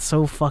insane. That's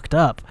so fucked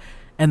up.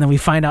 And then we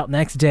find out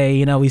next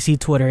day, we see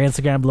Twitter,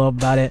 Instagram blow up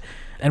about it,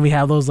 and we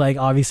have those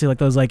obviously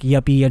those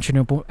yuppie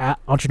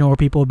entrepreneur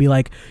people be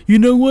you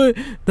know what,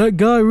 that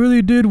guy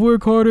really did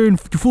work harder and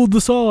fooled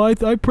us all.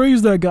 I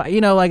praise that guy.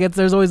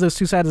 There's always those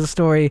two sides of the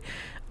story.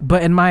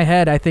 But in my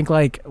head, I think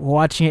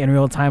watching it in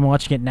real time,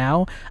 watching it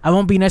now, I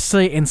won't be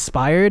necessarily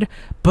inspired,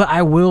 but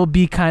I will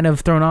be kind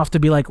of thrown off to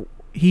be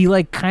he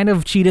kind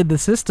of cheated the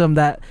system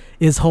that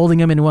is holding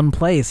him in one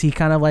place. He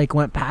kind of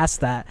went past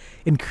that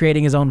in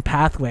creating his own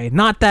pathway.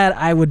 Not that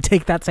I would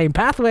take that same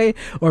pathway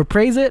or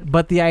praise it,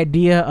 but the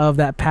idea of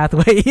that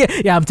pathway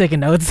yeah, I'm taking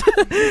notes.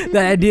 The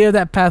idea of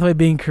that pathway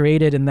being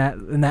created in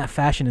that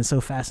fashion is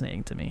so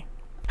fascinating to me.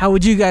 How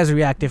would you guys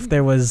react if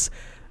there was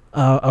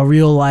a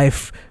real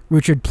life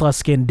Richard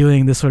Pluskin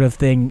doing this sort of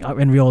thing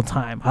in real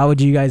time? How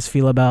would you guys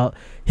feel about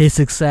his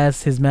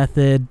success, his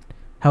method?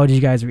 How would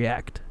you guys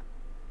react?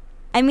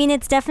 I mean,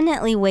 it's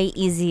definitely way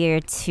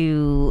easier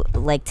to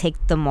take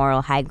the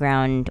moral high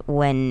ground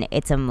when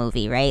it's a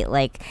movie, right?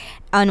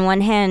 On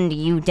one hand,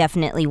 you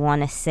definitely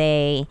want to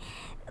say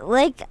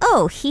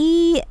oh,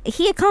 he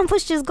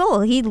accomplished his goal.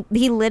 He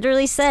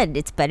literally said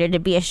it's better to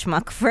be a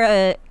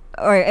schmuck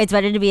or it's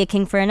better to be a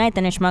king for a night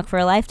than a schmuck for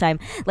a lifetime.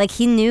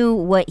 He knew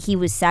what he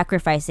was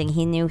sacrificing.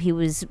 He knew he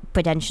was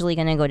potentially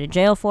going to go to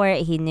jail for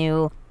it. He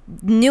knew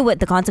what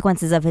the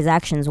consequences of his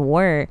actions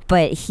were,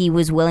 but he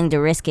was willing to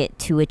risk it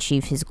to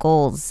achieve his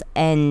goals.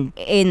 And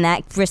in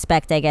that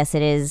respect, I guess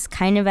it is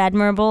kind of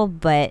admirable.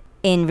 But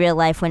in real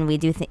life, when we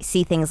do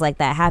see things like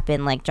that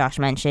happen, like Josh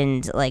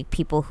mentioned,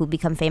 people who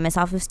become famous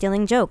off of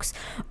stealing jokes,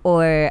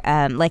 or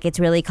it's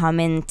really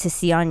common to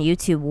see on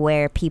YouTube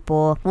where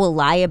people will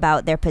lie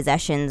about their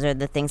possessions or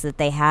the things that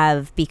they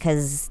have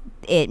because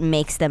it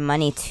makes them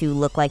money to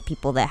look like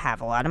people that have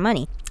a lot of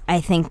money. I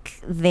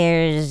think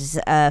there's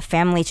a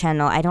family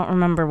channel. I don't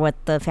remember what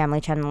the family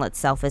channel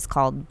itself is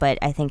called, but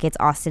I think it's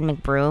Austin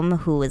McBroom,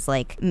 who is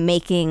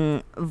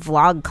making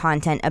vlog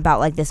content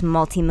about this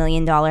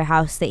multi-million-dollar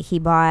house that he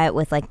bought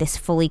with this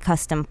fully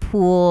custom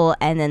pool,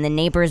 and then the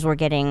neighbors were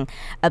getting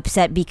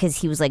upset because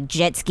he was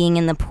jet skiing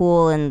in the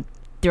pool and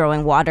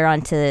throwing water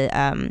onto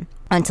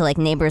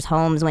neighbors'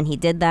 homes when he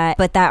did that.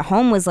 But that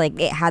home was it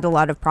had a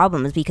lot of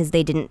problems because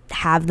they didn't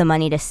have the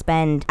money to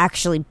spend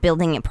actually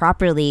building it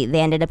properly.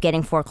 They ended up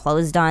getting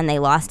foreclosed on. They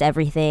lost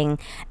everything,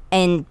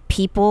 and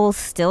people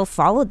still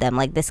followed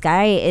them. This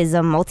guy is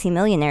a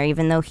multimillionaire,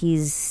 even though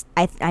he's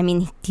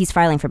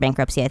filing for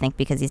bankruptcy, I think,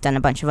 because he's done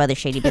a bunch of other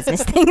shady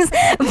business things.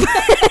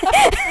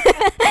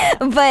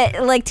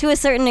 But to a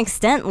certain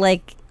extent,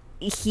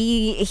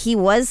 he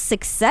was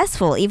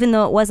successful. Even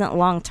though it wasn't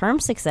long-term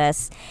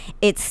success,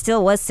 it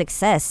still was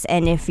success.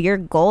 And if your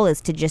goal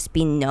is to just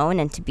be known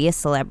and to be a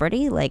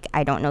celebrity, like,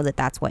 I don't know that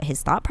that's what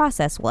his thought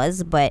process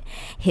was, but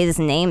his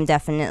name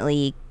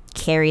definitely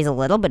carries a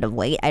little bit of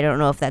weight. I don't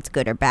know if that's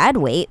good or bad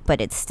weight, but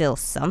it's still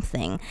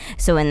something.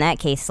 So in that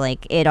case,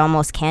 like, it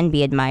almost can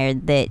be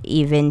admired that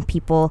even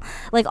people,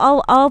 like,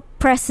 all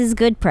press is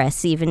good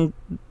press. Even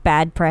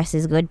bad press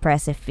is good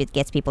press if it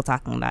gets people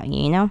talking about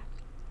you, you know?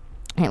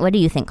 What do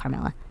you think,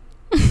 Carmela?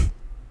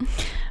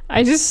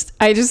 I just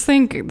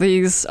think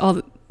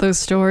all those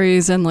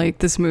stories and like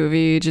this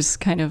movie just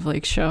kind of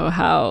like show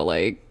how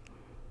like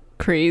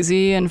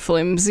crazy and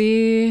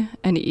flimsy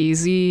and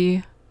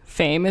easy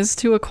fame is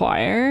to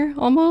acquire.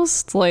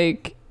 Almost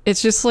like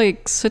it's just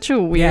like such a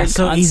weird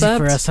so concept. Easy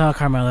for us, huh,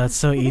 Carmela? It's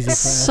so easy for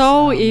us.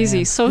 So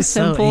easy, so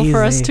simple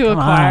for us to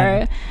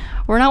acquire.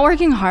 We're not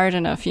working hard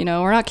enough, you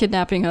know. We're not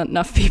kidnapping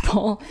enough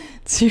people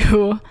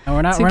to. And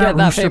we're not get that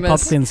Rooster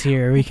famous. Pumpkins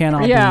here. We can't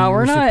all. Yeah, be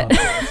we're Rooster not.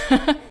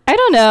 Pumpkins. I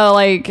don't know.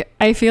 Like,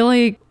 I feel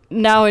like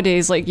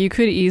nowadays, like, you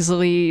could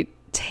easily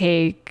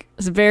take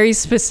very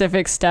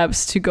specific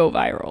steps to go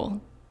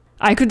viral.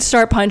 I could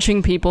start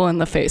punching people in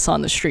the face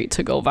on the street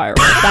to go viral.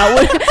 That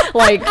would,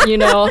 like, you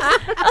know.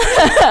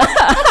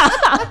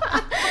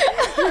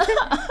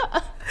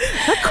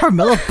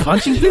 Carmela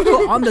punching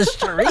people on the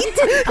street?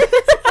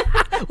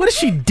 What is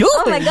she doing?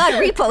 Oh my god,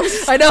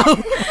 repost. I know.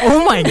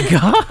 Oh my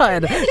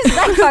god. Is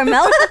that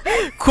Carmela?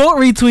 Quote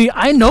retweet.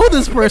 I know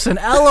this person.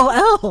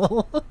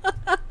 LOL.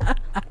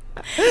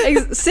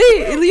 See,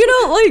 you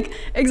know, like,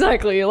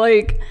 exactly.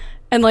 Like,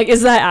 and like,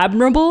 is that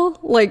admirable?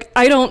 Like,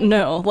 I don't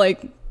know.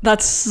 Like,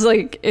 that's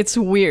like, it's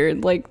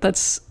weird. Like,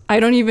 I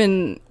don't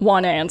even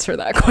want to answer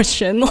that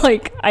question.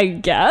 Like, I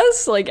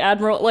guess, like,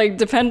 admirable, like,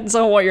 depends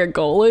on what your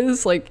goal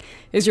is. Like,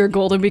 is your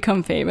goal to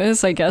become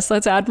famous? I guess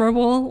that's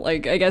admirable.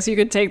 Like, I guess you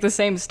could take the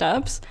same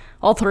steps.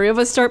 All three of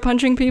us start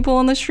punching people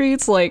on the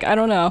streets. Like, I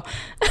don't know.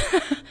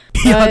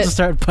 You have to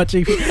start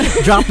punching.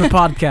 Drop the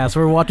podcast.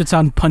 We're Watch It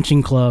Sound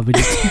Punching Club. We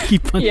just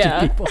keep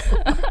punching people.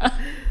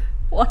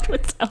 Watch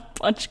It Sound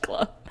Punch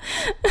Club.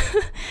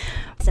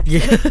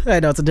 Yeah, I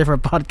know, it's a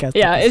different podcast.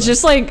 Yeah, it's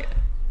just like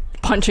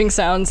punching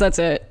sounds. That's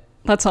it.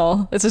 That's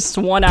all. It's just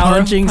 1 hour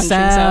punching of punching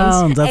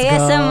sounds. Let's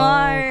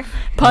ASMR. Go.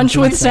 Punch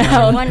with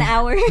sound. 1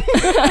 hour.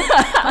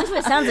 Punch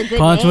with sound's a good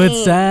Punch name. with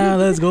sound.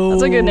 Let's go.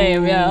 That's a good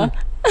name, yeah.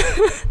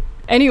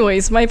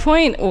 Anyways, my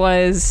point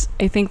was,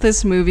 I think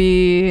this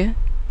movie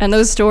and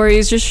those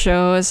stories just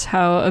show us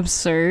how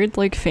absurd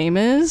like fame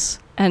is,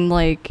 and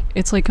like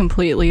it's like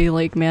completely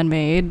like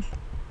man-made,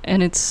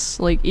 and it's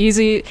like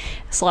easy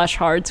 /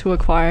 hard to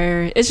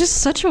acquire. It's just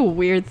such a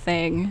weird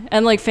thing.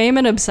 And like fame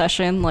and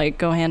obsession like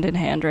go hand in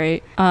hand,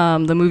 right?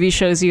 The movie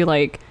shows you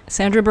like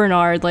Sandra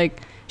Bernard,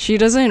 like she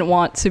doesn't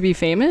want to be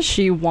famous.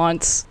 She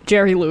wants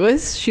Jerry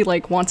Lewis. She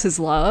like wants his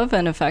love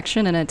and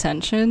affection and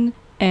attention.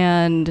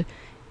 And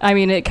I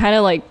mean, it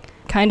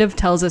kind of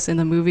tells us in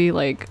the movie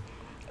like,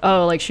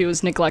 oh, like she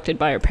was neglected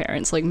by her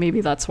parents. Like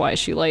maybe that's why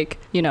she like,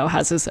 you know,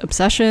 has this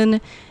obsession.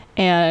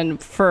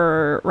 And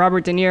for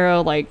Robert De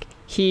Niro, like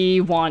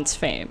he wants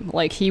fame.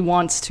 Like he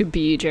wants to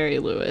be Jerry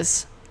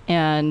Lewis.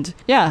 And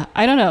yeah,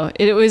 I don't know.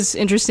 It was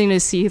interesting to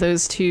see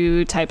those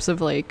two types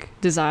of like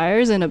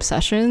desires and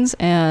obsessions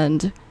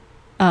and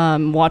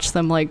watch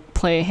them like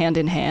play hand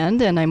in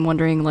hand. And I'm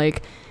wondering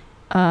like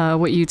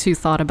what you two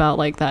thought about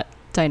like that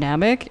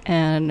dynamic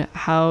and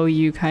how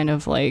you kind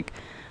of like,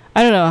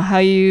 I don't know, how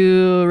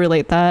you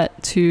relate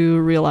that to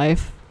real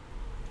life.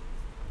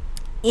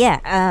 Yeah,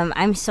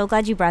 I'm so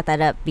glad you brought that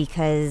up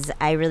because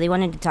I really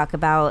wanted to talk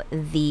about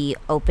the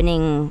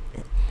opening.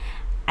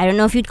 I don't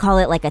know if you'd call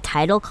it like a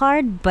title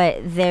card, but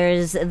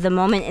there's the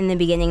moment in the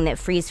beginning that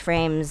freeze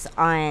frames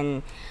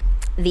on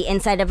the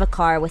inside of a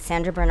car with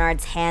Sandra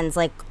Bernard's hands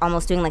like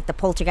almost doing like the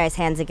poltergeist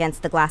hands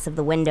against the glass of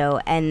the window,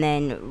 and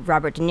then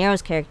Robert De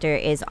Niro's character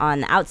is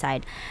on the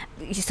outside.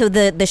 So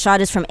the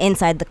shot is from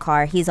inside the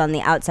car. He's on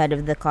the outside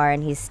of the car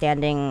and he's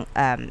standing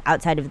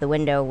outside of the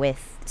window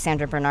with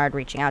Sandra Bernard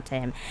reaching out to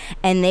him,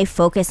 and they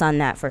focus on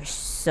that for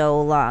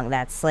so long.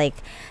 That's like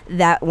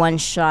that one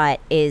shot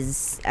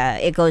is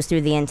it goes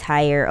through the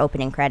entire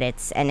opening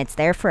credits, and it's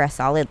there for a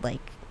solid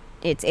like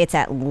it's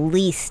at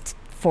least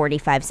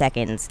 45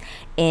 seconds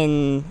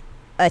in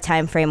a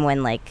time frame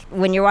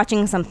when you're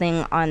watching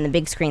something on the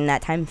big screen,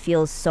 that time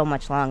feels so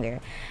much longer.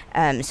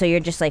 So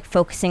you're just like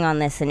focusing on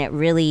this, and it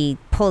really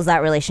pulls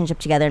that relationship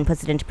together and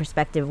puts it into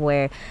perspective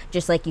where,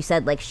 just like you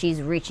said, like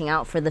she's reaching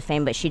out for the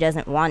fame, but she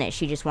doesn't want it.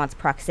 She just wants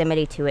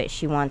proximity to it.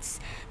 She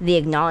wants the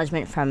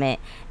acknowledgement from it.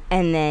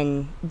 And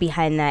then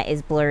behind that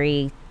is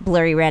blurry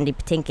Randy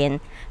Patinkin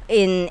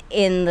in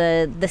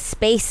the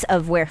space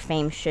of where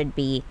fame should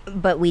be,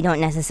 but we don't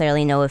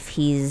necessarily know if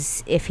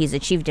he's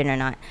achieved it or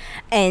not.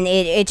 And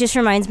it just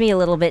reminds me a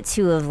little bit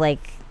too of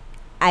like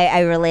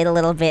I relate a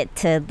little bit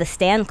to the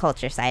stan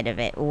culture side of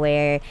it,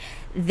 where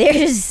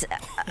there's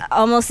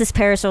almost this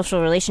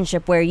parasocial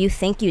relationship where you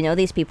think you know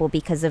these people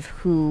because of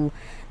who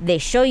they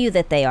show you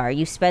that they are.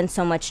 You spend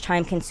so much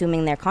time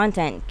consuming their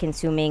content,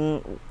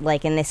 consuming,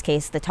 like in this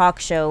case, the talk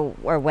show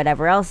or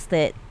whatever else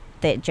that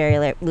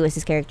Jerry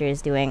Lewis's character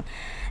is doing,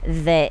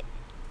 that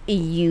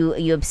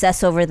you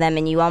obsess over them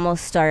and you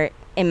almost start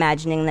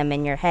imagining them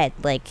in your head.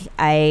 Like,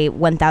 I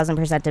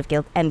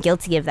 1000% am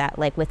guilty of that,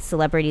 like with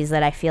celebrities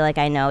that I feel like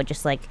I know,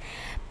 just like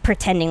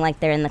pretending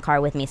like they're in the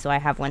car with me so I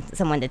have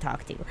someone to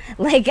talk to.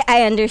 Like,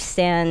 I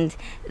understand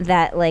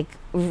that, like,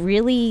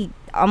 really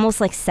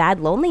almost like sad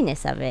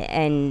loneliness of it,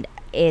 and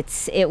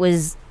it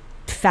was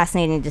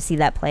fascinating to see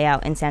that play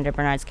out in Sandra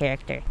Bernard's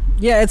character.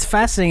 Yeah, it's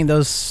fascinating,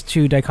 those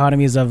two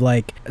dichotomies of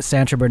like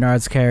Sandra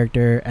Bernard's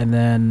character and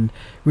then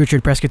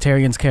Richard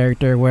Presbyterian's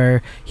character,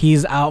 where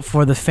he's out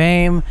for the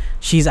fame,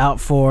 she's out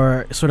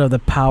for sort of the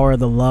power,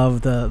 the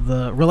love,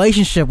 the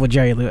relationship with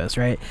Jerry Lewis,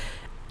 right?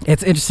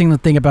 It's interesting to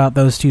think about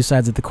those two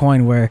sides of the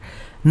coin, where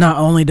not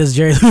only does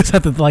Jerry Lewis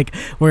have to like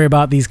worry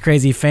about these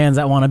crazy fans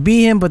that want to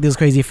be him, but these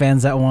crazy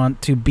fans that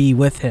want to be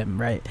with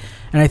him, right?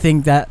 And I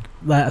think that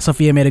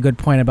Sophia made a good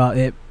point about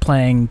it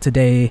playing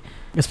today,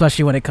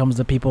 especially when it comes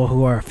to people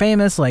who are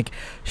famous, like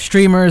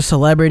streamers,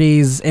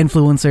 celebrities,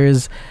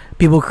 influencers.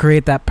 People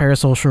create that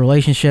parasocial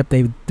relationship.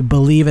 They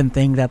believe and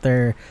think that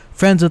they're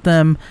friends with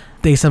them.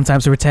 They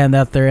sometimes pretend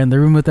that they're in the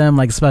room with them,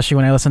 like especially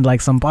when I listen to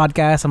like some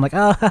podcasts, I'm like,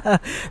 oh,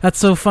 that's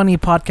so funny,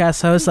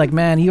 podcast host, like,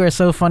 man, you are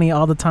so funny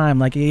all the time,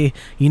 like you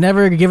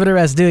never give it a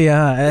rest, do you?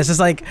 And it's just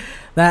like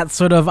that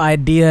sort of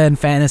idea and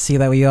fantasy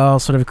that we all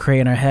sort of create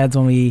in our heads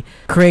when we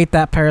create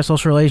that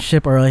parasocial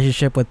relationship or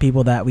relationship with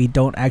people that we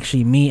don't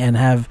actually meet and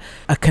have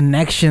a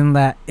connection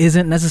that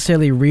isn't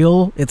necessarily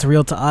real. It's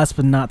real to us,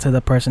 but not to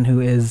the person who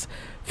is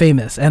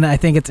famous. And I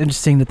think it's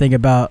interesting to think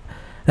about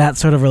that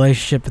sort of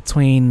relationship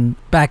between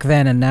back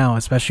then and now,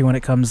 especially when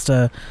it comes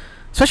to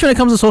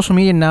social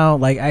media now.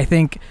 Like, I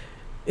think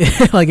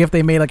like if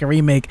they made like a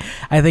remake,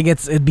 I think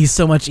it'd be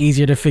so much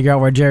easier to figure out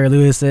where Jerry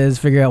Lewis is,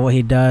 figure out what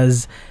he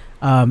does,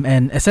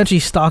 and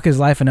essentially stalk his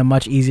life in a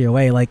much easier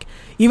way. Like,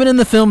 even in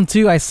the film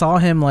too, I saw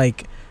him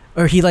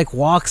he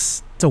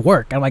walks to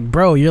work. I'm like,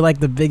 bro, you're like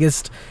the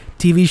biggest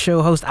TV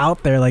show host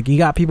out there. Like, you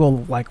got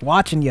people like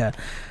watching you.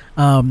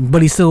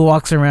 But he still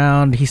walks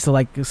around. He still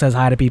like says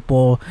hi to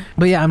people.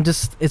 But yeah,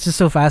 it's just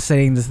so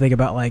fascinating to think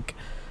about like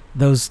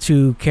those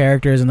two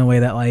characters in the way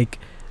that like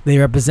they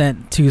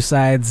represent two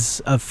sides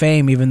of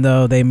fame, even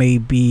though there may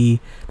be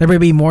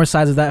more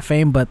sides of that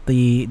fame. But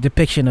the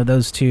depiction of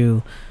those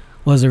two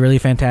was a really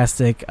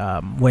fantastic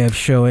way of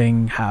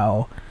showing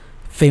how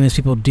famous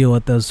people deal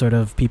with those sort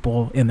of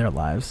people in their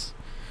lives.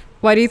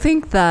 Why do you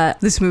think that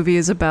this movie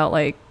is about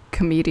like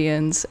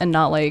comedians and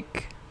not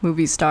like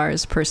movie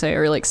stars per se,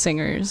 or like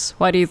singers?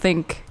 Why do you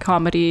think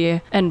comedy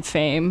and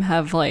fame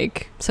have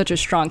like such a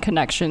strong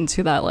connection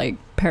to that like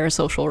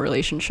parasocial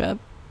relationship?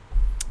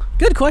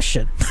 Good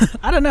question.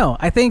 I don't know.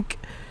 I think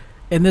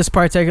in this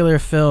particular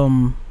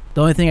film,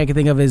 the only thing I can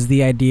think of is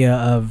the idea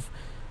of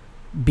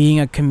being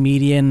a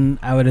comedian.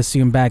 I would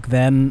assume back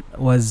then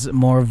was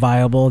more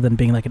viable than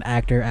being like an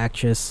actor,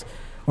 actress,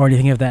 or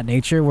anything of that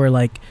nature, where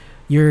like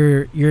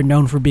you're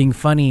known for being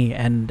funny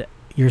and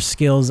your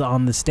skills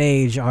on the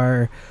stage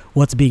are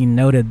what's being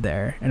noted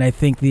there. And I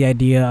think the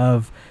idea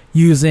of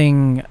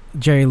using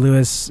Jerry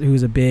Lewis,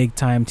 who's a big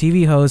time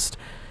TV host,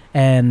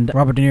 and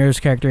Robert De Niro's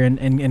character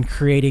and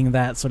creating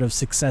that sort of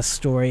success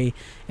story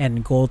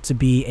and goal to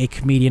be a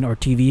comedian or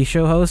TV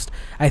show host,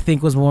 I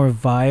think was more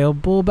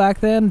viable back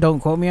then. Don't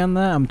quote me on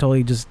that. I'm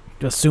totally just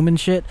assuming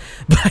shit.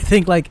 But I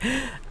think like,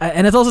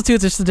 and it's also too,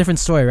 it's just a different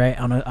story, right?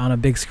 On a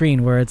big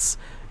screen, where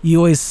you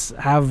always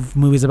have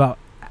movies about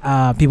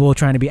people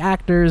trying to be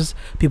actors,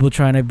 people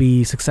trying to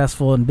be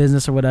successful in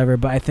business or whatever.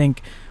 But I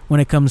think when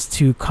it comes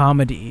to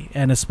comedy,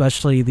 and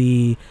especially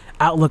the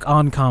outlook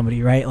on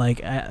comedy, right? Like,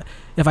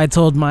 if I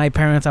told my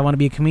parents I want to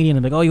be a comedian,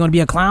 they're like, "Oh, you want to be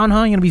a clown,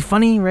 huh? You want to be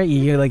funny, right?"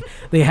 You're like,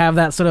 they have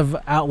that sort of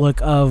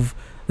outlook of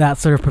that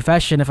sort of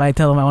profession. If I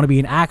tell them I want to be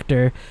an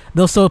actor,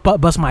 they'll still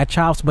bust my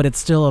chops, but it's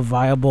still a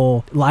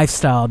viable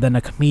lifestyle than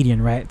a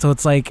comedian, right? So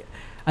it's like,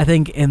 I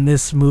think in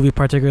this movie,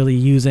 particularly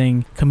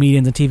using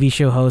comedians and TV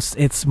show hosts,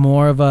 it's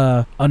more of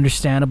a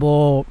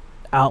understandable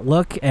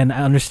outlook and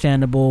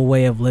understandable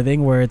way of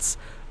living, where it's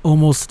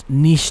almost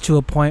niche to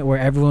a point where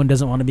everyone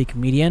doesn't want to be a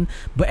comedian,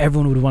 but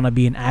everyone would want to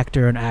be an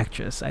actor or an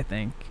actress, I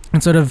think.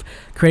 And sort of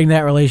creating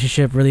that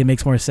relationship really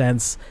makes more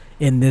sense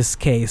in this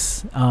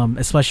case,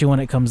 especially when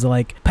it comes to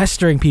like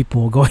pestering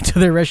people, going to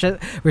their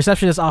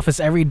receptionist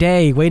office every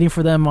day, waiting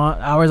for them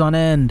hours on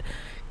end,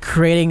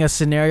 creating a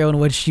scenario in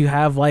which you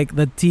have like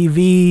the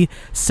TV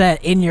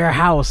set in your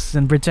house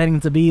and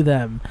pretending to be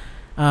them.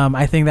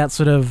 I think that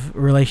sort of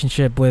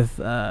relationship with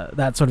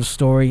that sort of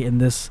story in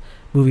this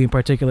movie in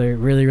particular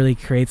really, really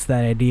creates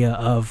that idea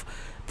of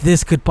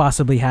this could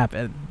possibly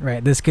happen,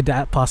 right? This could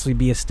possibly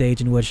be a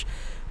stage in which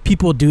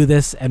people do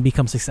this and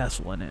become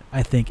successful in it,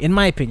 I think, in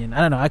my opinion.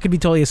 I don't know, I could be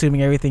totally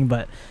assuming everything,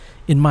 but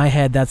in my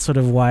head, that's sort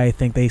of why I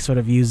think they sort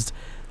of used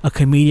a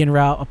comedian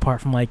route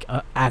apart from like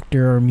a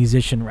actor or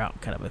musician route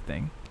kind of a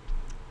thing.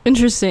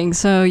 Interesting.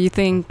 So you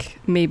think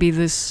maybe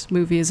this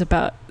movie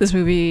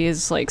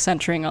is like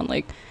centering on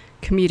like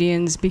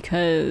comedians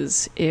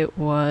because you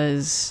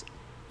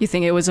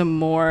think it was a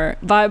more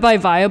by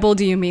viable,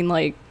 do you mean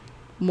like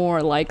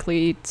more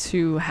likely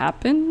to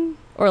happen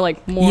or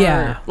like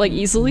more like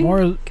easily?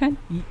 More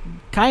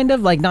kind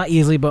of like not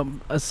easily, but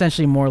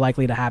essentially more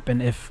likely to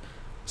happen if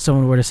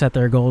someone were to set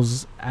their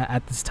goals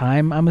at this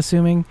time, I'm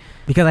assuming,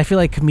 because I feel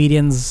like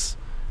comedians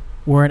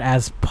weren't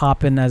as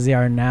poppin' as they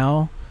are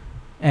now,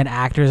 and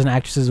actors and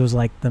actresses was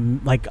like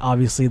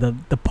obviously the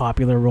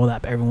popular role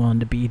that everyone wanted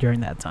to be during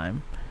that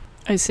time.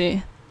 I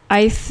see.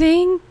 I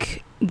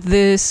think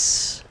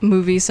this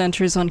movie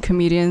centers on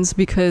comedians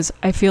because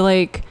I feel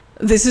like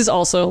this is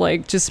also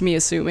like just me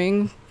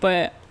assuming,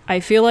 but I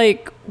feel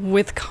like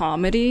with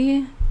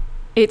comedy,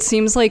 it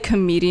seems like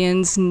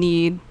comedians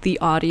need the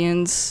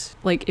audience.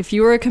 Like if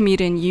you were a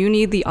comedian, you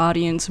need the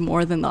audience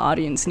more than the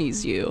audience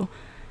needs you.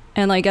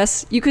 And I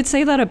guess you could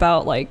say that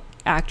about like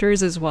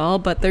actors as well,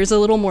 but there's a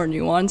little more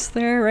nuance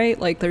there, right?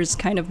 Like there's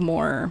kind of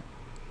more,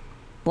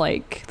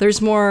 like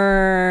there's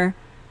more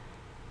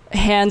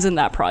hands in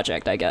that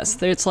project, I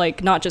guess. It's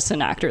like not just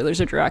an actor,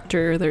 there's a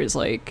director, there's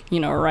like, you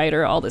know, a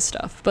writer, all this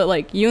stuff. But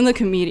like you and the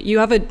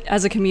comedian,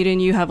 as a comedian,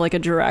 you have like a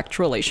direct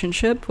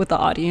relationship with the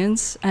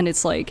audience, and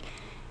it's like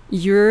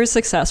you're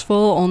successful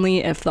only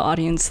if the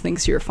audience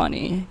thinks you're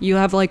funny. You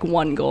have like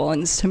one goal,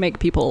 and it's to make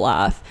people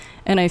laugh.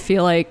 And I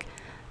feel like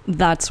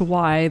that's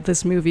why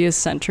this movie is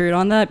centered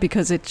on that,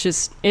 because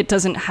it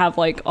doesn't have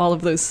like all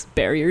of those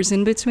barriers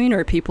in between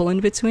or people in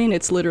between.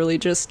 It's literally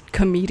just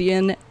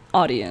comedian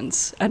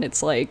audience. And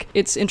it's like,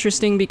 it's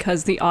interesting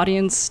because the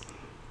audience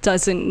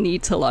doesn't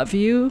need to love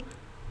you,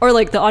 or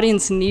like the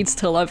audience needs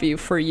to love you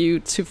for you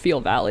to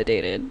feel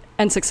validated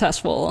and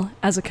successful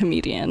as a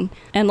comedian.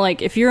 And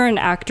like if you're an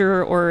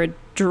actor or a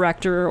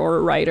director or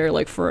a writer,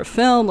 like for a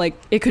film, like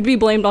it could be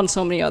blamed on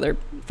so many other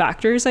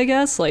factors, I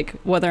guess, like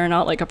whether or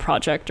not like a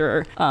project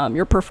or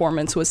your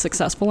performance was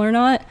successful or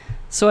not.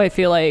 So I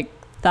feel like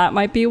that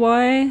might be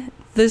why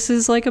this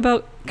is like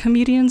about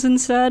comedians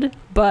instead.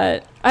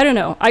 But I don't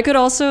know, I could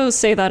also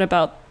say that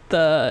about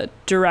the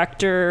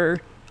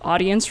director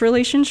audience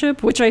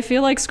relationship, which I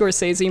feel like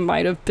Scorsese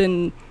might have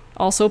been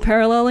also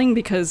paralleling,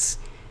 because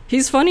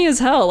he's funny as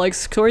hell. Like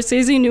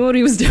Scorsese knew what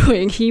he was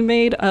doing. He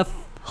made a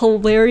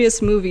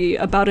hilarious movie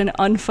about an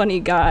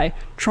unfunny guy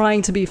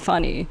trying to be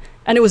funny,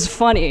 and it was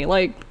funny.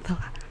 Like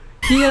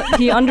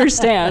he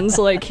understands,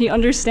 like he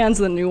understands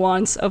the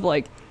nuance of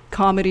like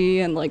comedy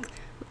and like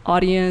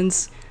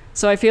audience.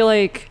 So I feel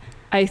like,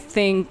 I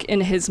think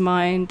in his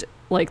mind,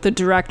 like the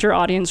director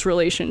audience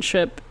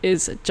relationship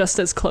is just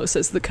as close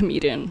as the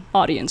comedian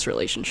audience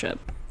relationship.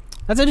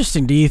 That's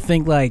interesting. Do you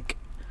think, like,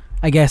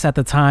 I guess at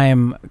the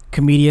time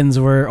comedians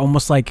were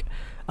almost like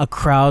a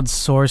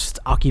crowd-sourced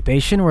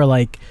occupation where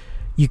like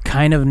you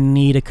kind of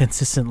need a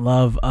consistent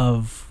love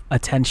of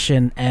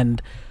attention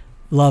and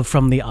love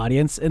from the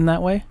audience in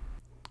that way?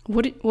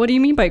 What do you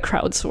mean by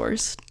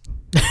crowdsourced?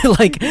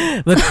 Like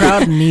the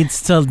crowd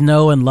needs to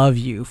know and love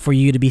you for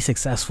you to be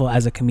successful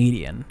as a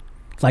comedian.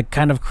 It's like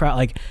kind of crowd,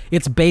 like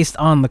it's based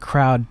on the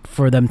crowd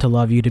for them to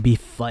love you to be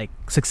like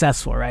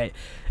successful, right?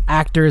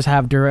 Actors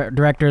have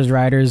directors,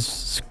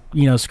 writers,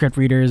 you know, script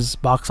readers,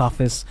 box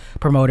office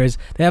promoters.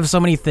 They have so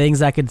many things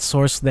that could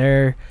source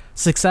their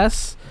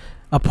success,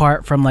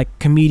 apart from like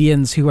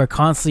comedians who are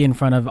constantly in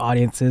front of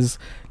audiences,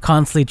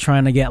 constantly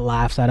trying to get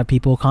laughs out of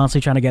people,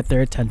 constantly trying to get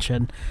their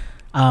attention.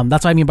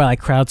 That's what I mean by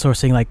like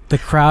crowdsourcing. Like the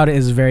crowd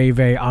is very,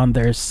 very on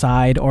their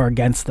side or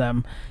against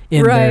them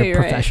in their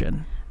profession.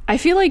 Right. I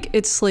feel like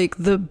it's like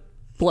the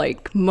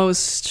like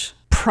most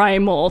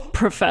primal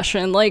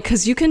profession, like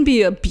because you can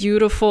be a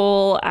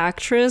beautiful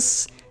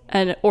actress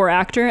or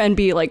actor and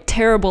be like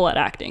terrible at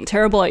acting,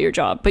 terrible at your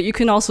job, but you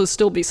can also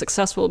still be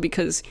successful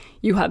because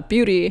you have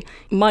beauty,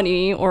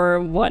 money, or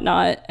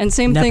whatnot. And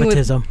same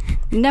nepotism. thing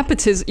with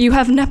nepotism. You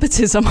have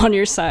nepotism on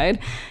your side,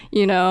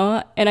 you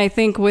know? And I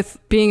think with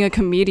being a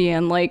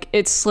comedian, like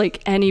it's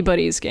like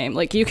anybody's game.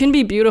 Like you can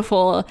be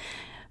beautiful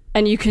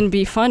and you can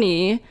be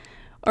funny,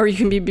 or you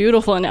can be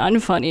beautiful and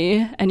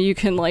unfunny, and you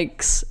can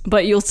like,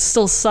 but you'll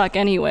still suck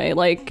anyway.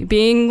 Like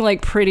being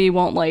like pretty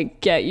won't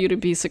like get you to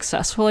be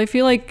successful. I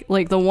feel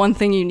like the one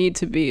thing you need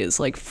to be is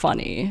like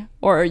funny,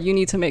 or you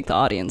need to make the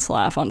audience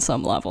laugh on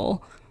some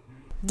level.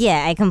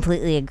 Yeah, I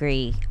completely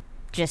agree.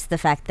 Just the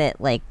fact that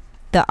like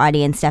the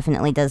audience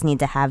definitely does need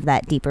to have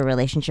that deeper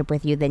relationship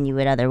with you than you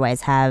would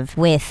otherwise have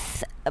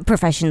with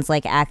professions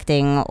like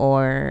acting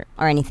or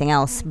anything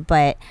else.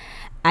 But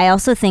I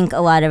also think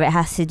a lot of it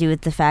has to do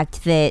with the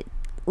fact that,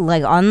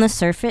 like, on the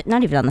surface,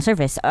 not even on the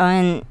surface,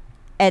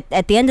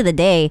 at the end of the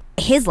day,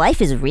 his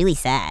life is really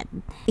sad.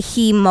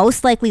 He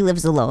most likely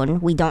lives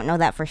alone. We don't know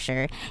that for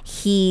sure.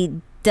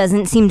 He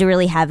doesn't seem to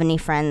really have any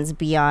friends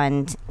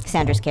beyond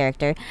Sandra's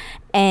character.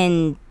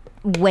 And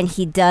when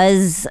he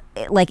does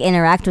like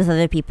interact with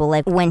other people,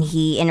 like when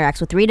he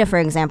interacts with Rita, for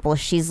example,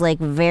 she's like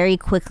very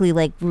quickly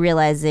like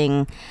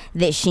realizing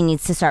that she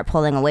needs to start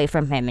pulling away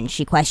from him, and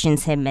she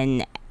questions him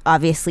and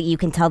obviously you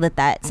can tell that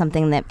that's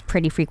something that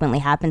pretty frequently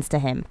happens to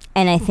him.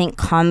 And I think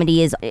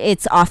comedy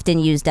it's often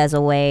used as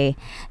a way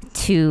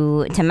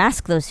to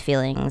mask those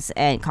feelings,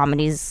 and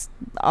comedy's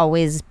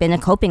always been a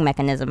coping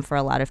mechanism for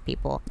a lot of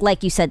people.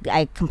 Like you said,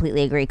 I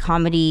completely agree.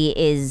 Comedy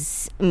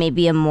is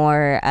maybe a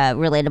more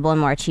relatable and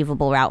more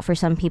achievable route for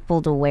some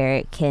people, to where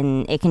it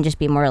can just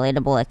be more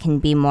relatable. It can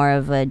be more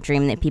of a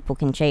dream that people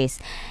can chase.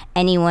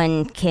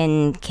 Anyone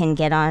can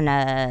get on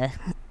a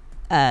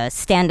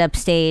stand-up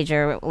stage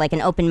or like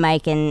an open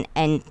mic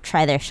and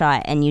try their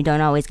shot, and you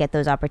don't always get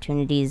those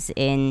opportunities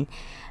in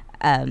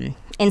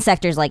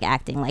sectors like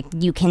acting. Like,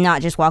 you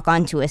cannot just walk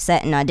onto a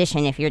set and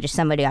audition if you're just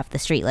somebody off the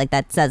street. Like,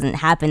 that doesn't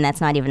happen. That's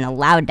not even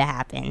allowed to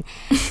happen.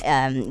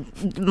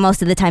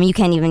 Most of the time you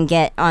can't even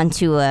get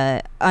onto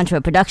a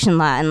production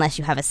lot unless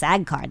you have a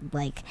SAG card.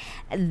 Like,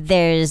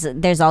 there's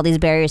all these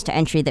barriers to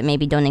entry that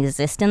maybe don't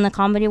exist in the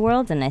comedy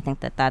world, and I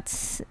think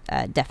that's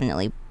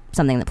definitely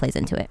something that plays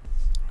into it.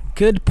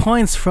 Good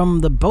points from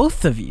the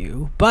both of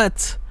you,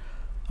 but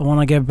I want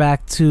to get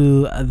back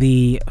to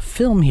the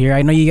film here.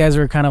 I know you guys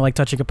were kind of like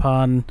touching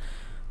upon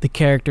the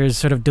character's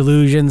sort of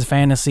delusions,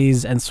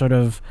 fantasies, and sort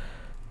of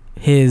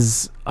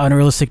his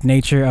unrealistic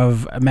nature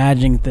of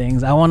imagining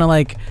things. I want to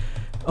like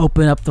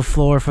open up the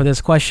floor for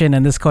this question,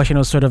 and this question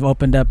was sort of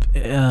opened up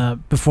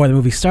before the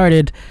movie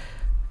started.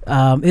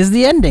 Is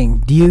the ending?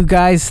 Do you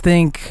guys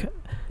think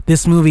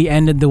this movie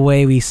ended the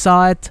way we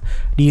saw it?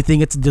 Do you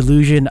think it's a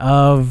delusion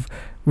of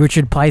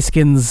Richard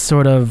Pleiskin's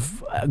sort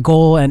of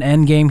goal and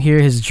end game here,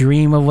 his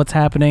dream of what's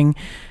happening?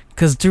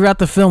 Because throughout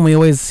the film we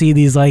always see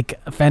these like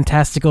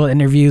fantastical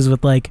interviews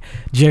with like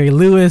Jerry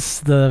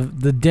Lewis,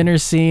 the dinner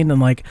scene, and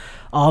like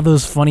all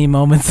those funny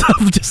moments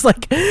of just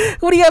like,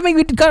 what do you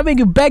gotta make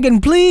you beg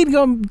and plead,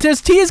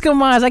 just tears come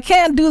my eyes, I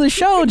can't do the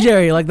show,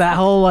 Jerry. Like that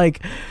whole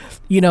like,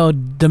 you know,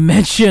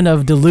 dimension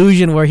of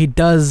delusion where he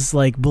does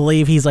like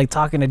believe he's like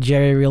talking to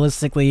Jerry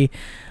realistically,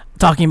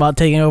 talking about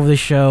taking over the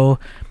show.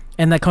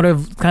 And that kind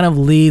of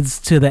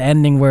leads to the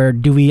ending where,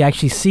 do we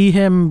actually see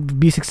him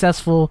be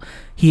successful?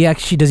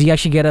 Does he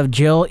actually get out of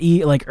jail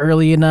like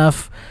early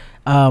enough?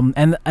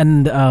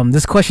 And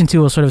this question too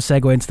will sort of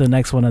segue into the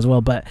next one as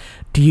well. But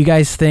do you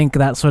guys think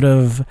that sort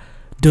of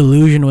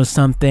delusion was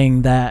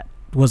something that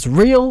was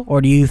real,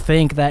 or do you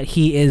think that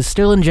he is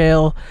still in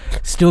jail,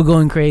 still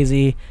going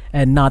crazy,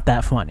 and not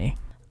that funny?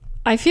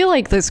 I feel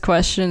like this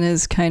question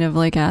is kind of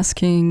like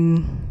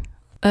asking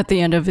at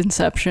the end of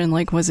Inception,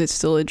 like, was it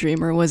still a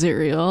dream or was it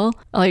real?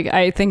 Like,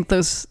 I think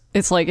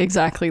it's like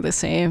exactly the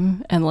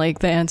same. And like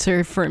the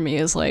answer for me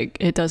is like,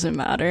 it doesn't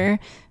matter,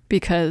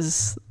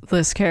 because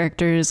this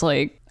character is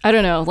like, I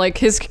don't know, like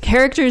his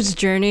character's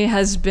journey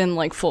has been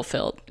like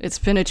fulfilled. It's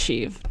been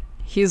achieved.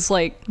 He's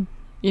like,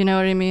 you know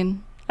what I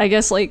mean? I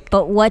guess like...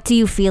 But what do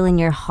you feel in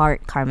your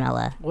heart,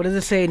 Carmela? What does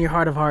it say in your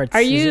heart of hearts?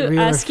 Are you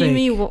asking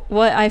me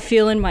what I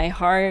feel in my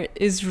heart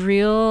is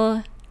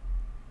real?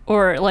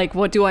 Or like,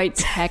 what do I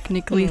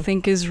technically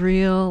think is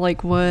real?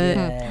 Like, what?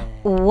 Yeah.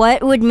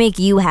 What would make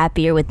you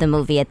happier with the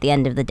movie at the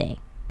end of the day?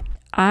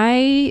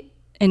 I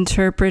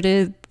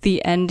interpreted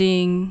the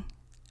ending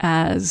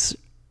as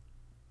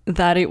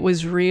that it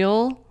was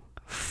real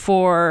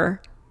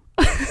for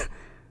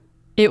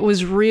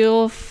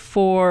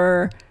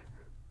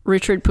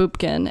Richard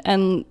Pupkin.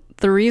 And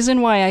the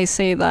reason why I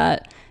say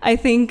that, I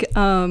think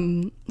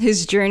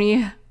his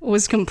journey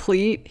was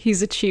complete.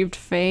 He's achieved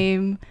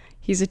fame.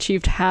 He's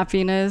achieved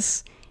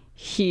happiness.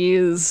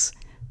 He's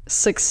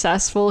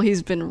successful.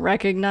 He's been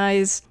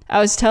recognized. I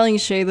was telling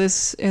Shay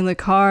this in the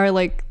car,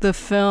 like the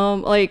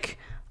film, like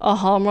a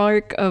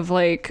hallmark of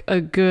like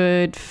a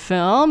good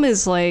film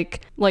is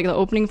like the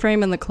opening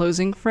frame and the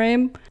closing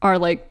frame are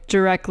like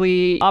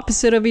directly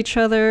opposite of each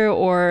other,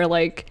 or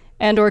like,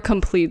 and or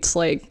completes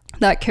like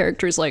that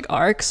character's like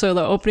arc. So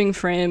the opening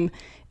frame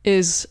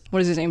is,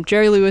 what is his name,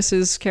 Jerry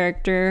Lewis's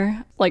character,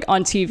 like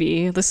on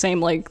TV, the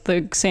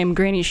same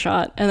grainy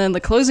shot, and then the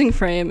closing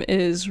frame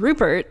is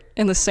Rupert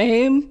in the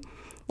same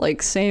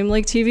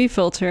TV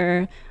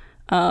filter.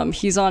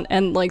 He's on,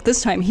 and like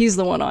this time he's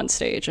the one on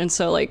stage, and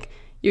so like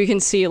you can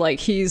see like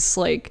he's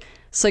like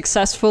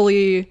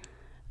successfully,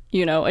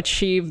 you know,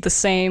 achieved the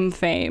same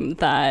fame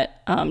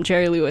that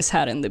Jerry Lewis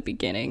had in the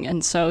beginning.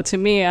 And so to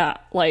me,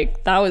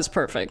 like that was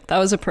perfect. That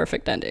was a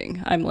perfect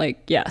ending. I'm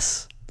like,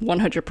 yes,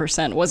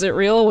 100%. Was it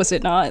real? Was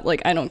it not?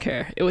 Like, I don't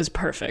care. It was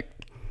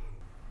perfect.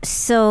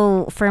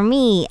 So for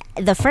me,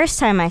 the first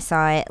time I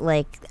saw it,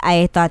 like,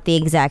 I thought the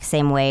exact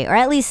same way, or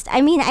at least,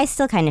 I mean, I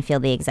still kind of feel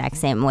the exact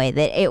same way,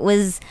 that it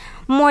was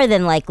more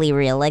than likely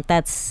real. Like,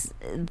 that's,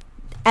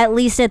 at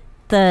least at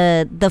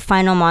the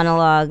final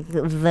monologue,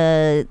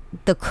 the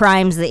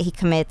crimes that he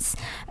commits,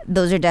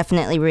 those are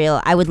definitely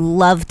real. I would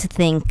love to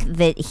think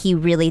that he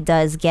really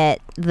does get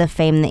the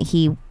fame that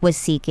he was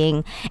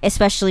seeking,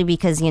 especially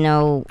because, you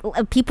know,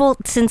 people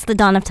since the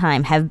dawn of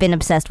time have been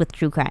obsessed with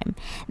true crime.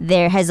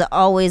 There has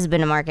always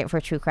been a market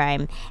for true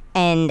crime,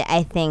 And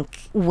I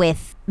think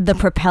with the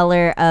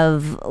propeller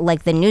of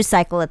like the news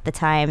cycle at the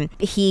time,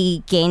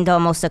 he gained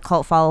almost a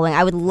cult following.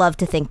 I would love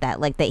to think that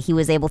like that he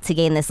was able to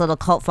gain this little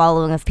cult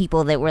following of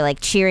people that were like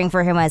cheering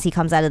for him as he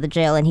comes out of the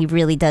jail, and he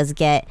really does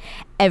get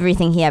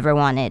everything he ever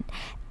wanted.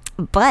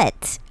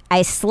 But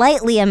I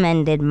slightly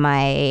amended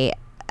my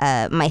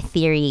my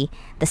theory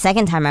the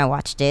second time I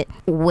watched it,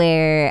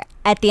 where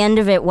at the end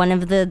of it, one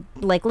of the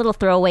like little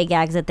throwaway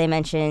gags that they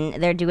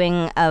mention, they're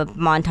doing a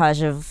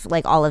montage of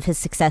like all of his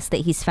success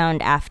that he's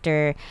found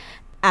after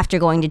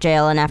going to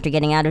jail and after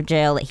getting out of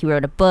jail. That he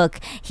wrote a book,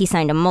 he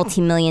signed a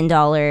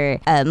multi-million-dollar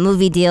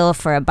movie deal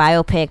for a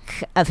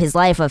biopic of his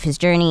life, of his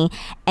journey.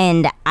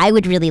 And I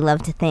would really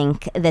love to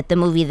think that the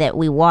movie that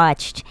we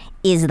watched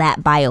is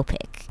that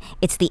biopic.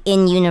 It's the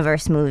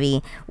in-universe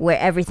movie where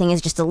everything is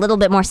just a little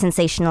bit more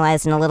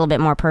sensationalized and a little bit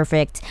more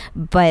perfect,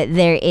 but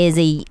there is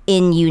a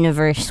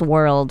in-universe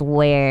world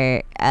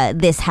where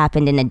this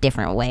happened in a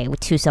different way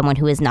to someone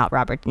who is not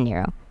Robert De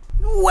Niro.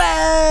 Whoa!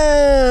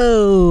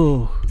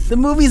 The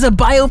movie's a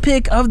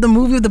biopic of the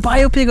movie of the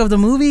biopic of the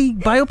movie?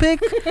 Biopic?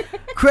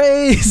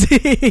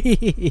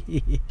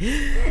 Crazy!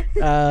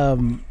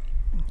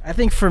 I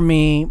think for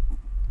me,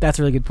 that's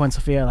a really good point,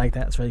 Sophia. I like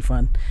that. It's really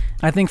fun.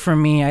 I think for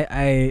me,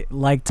 I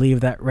like to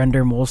believe that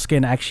Render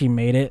Moleskine actually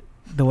made it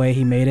the way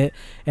he made it,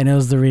 and it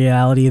was the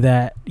reality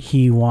that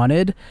he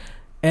wanted.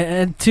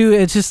 And two,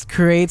 it just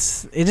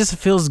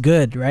feels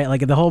good, right?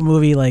 Like the whole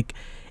movie, like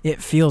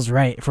it feels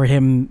right for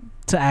him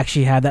to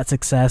actually have that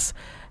success,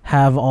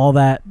 have all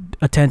that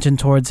attention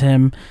towards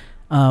him,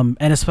 and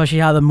especially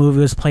how the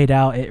movie was played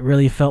out. It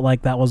really felt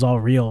like that was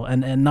all real,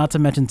 and not to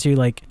mention too,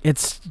 like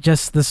it's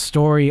just the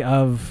story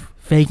of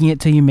faking it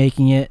till you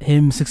making it,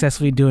 him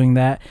successfully doing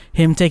that,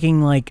 him taking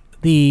like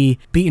the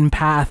beaten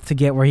path to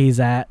get where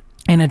he's at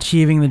and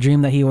achieving the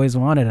dream that he always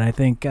wanted. And I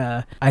think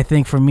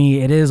for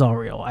me it is all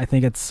real. I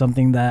think it's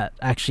something that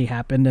actually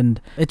happened, and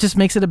it just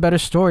makes it a better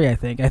story. I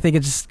think it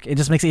just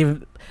makes it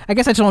even, I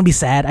guess I just want to be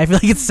sad. I feel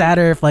like it's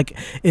sadder if like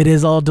it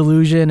is all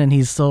delusion and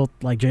he's still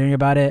like dreaming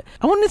about it.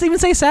 I wouldn't even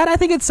say sad. I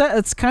think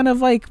it's kind of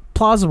like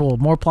plausible,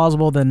 more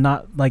plausible than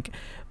not, like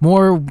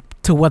more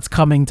to what's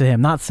coming to him.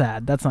 Not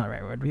sad, that's not the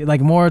right word. Like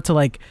more to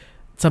like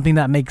something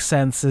that makes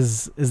sense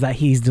is that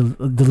he's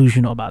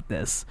delusional about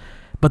this.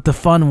 But the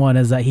fun one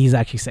is that he's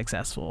actually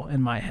successful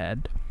in my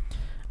head.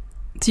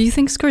 Do you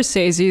think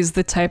Scorsese is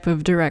the type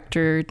of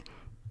director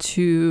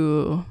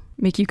to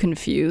make you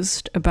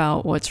confused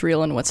about what's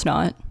real and what's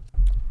not?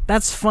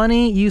 That's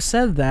funny you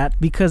said that,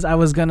 because I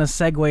was gonna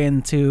segue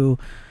into,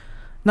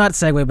 not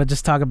segue, but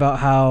just talk about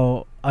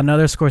how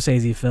another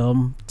Scorsese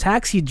film,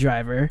 Taxi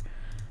Driver,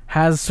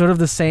 has sort of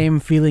the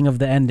same feeling of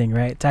the ending,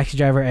 right? Taxi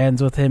Driver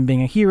ends with him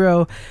being a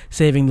hero,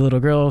 saving the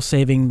little girl,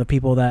 saving the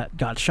people that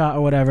got shot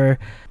or whatever.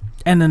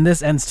 And then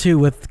this ends too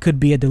with could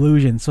be a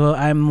delusion. So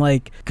I'm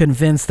like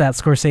convinced that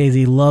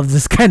Scorsese loves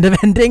this kind of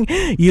ending,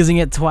 using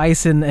it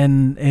twice in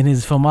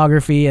his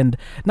filmography, and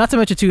not to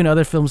mention too in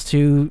other films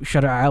too,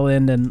 Shutter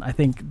Island, and I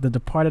think The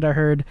Departed. I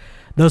heard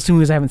those two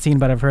movies I haven't seen,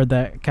 but I've heard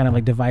that kind of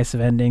like divisive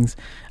endings.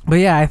 But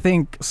yeah, I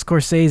think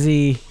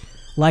Scorsese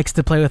likes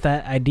to play with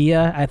that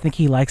idea. I think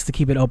he likes to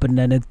keep it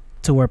open-ended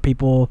to where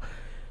people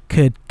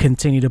could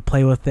continue to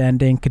play with the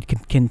ending, could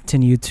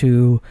continue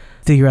to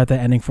figure out the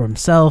ending for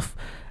himself.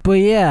 But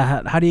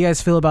yeah, how do you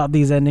guys feel about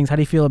these endings? How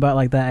do you feel about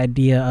like that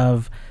idea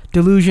of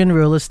delusion,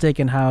 realistic,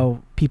 and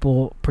how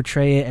people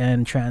portray it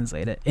and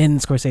translate it in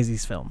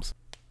Scorsese's films?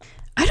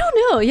 I don't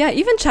know. Yeah,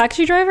 even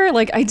Taxi Driver,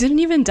 like I didn't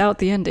even doubt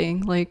the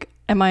ending. Like,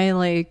 am I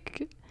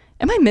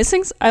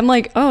missing? I'm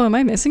like, oh, am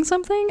I missing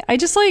something? I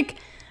just like,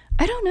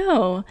 I don't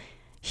know.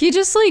 He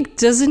just like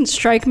doesn't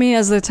strike me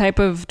as the type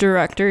of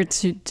director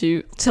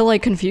to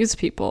like confuse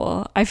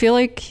people. I feel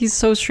like he's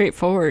so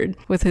straightforward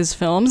with his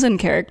films and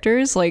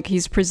characters. Like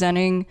he's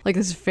presenting like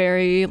this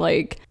very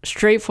like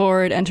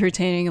straightforward,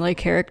 entertaining like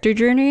character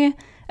journey.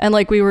 And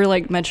like we were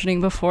like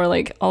mentioning before,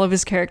 like all of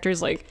his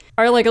characters like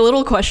are like a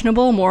little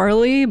questionable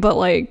morally, but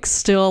like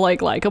still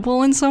like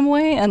likable in some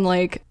way. And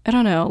like, I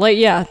don't know, like,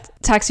 yeah,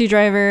 Taxi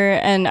Driver,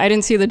 and I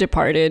didn't see The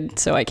Departed,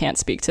 so I can't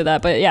speak to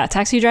that. But yeah,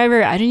 Taxi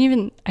Driver, I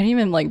didn't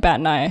even like bat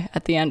an eye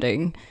at the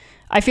ending.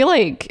 I feel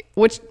like,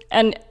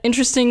 and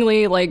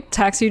interestingly, like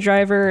Taxi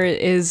Driver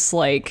is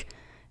like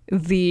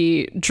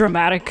the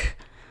dramatic,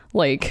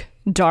 like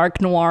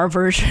dark noir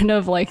version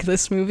of like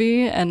this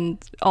movie,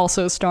 and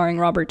also starring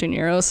Robert De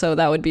Niro, so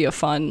that would be a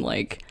fun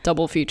like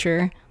double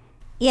feature.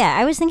 Yeah,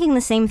 I was thinking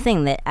the same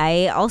thing, that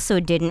I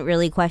also didn't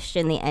really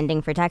question the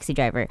ending for Taxi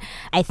Driver.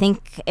 I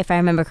think, if I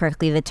remember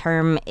correctly, the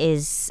term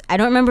is, I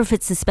don't remember if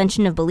it's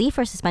suspension of belief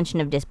or suspension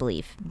of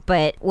disbelief,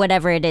 but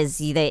whatever it is,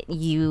 that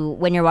you,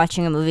 when you're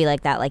watching a movie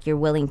like that, like you're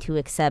willing to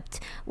accept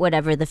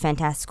whatever the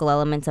fantastical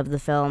elements of the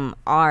film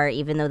are,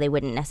 even though they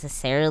wouldn't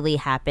necessarily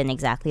happen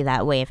exactly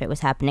that way if it was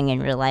happening in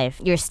real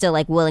life. You're still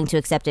like willing to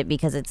accept it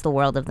because it's the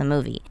world of the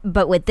movie.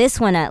 But with this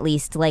one, at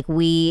least, like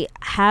we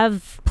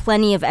have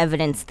plenty of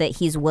evidence that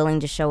he's willing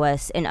to show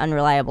us an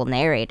unreliable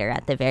narrator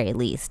at the very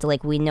least.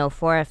 Like, we know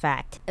for a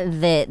fact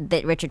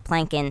that Richard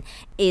Plankin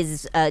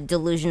is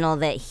delusional,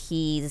 that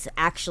he's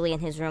actually in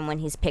his room when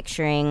he's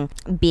picturing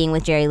being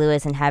with Jerry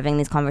Lewis and having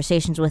these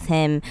conversations with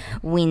him.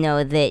 We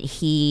know that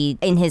he,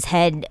 in his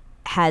head,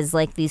 has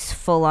like these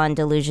full-on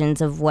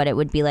delusions of what it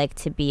would be like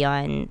to be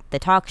on the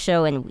talk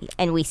show,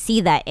 and we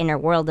see that inner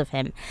world of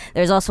him.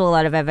 There's also a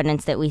lot of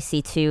evidence that we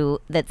see too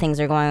that things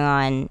are going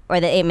on, or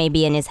that it may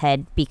be in his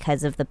head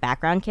because of the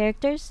background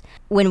characters.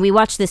 When we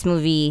watched this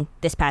movie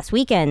this past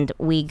weekend,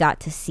 we got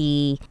to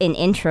see an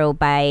intro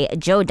by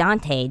Joe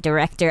Dante,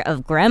 director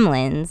of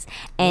Gremlins,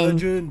 and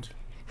Legend.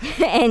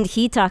 and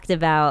he talked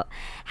about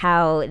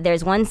how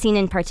there's one scene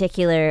in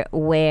particular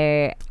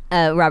where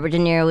Robert De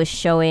Niro was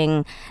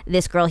showing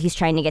this girl he's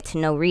trying to get to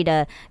know,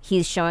 Rita.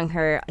 He's showing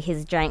her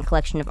his giant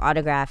collection of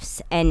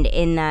autographs, and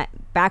in that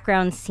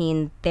background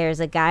scene, there's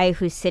a guy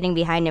who's sitting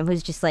behind him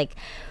who's just like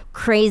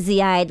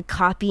crazy-eyed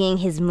copying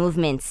his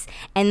movements,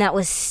 and that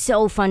was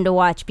so fun to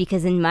watch,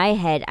 because in my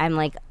head I'm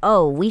like,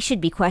 oh, we should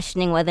be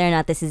questioning whether or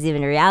not this is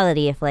even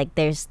reality if like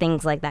there's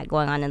things like that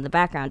going on in the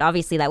background.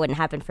 Obviously that wouldn't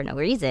happen for no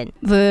reason.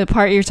 The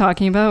part you're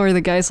talking about where the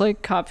guy's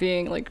like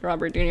copying like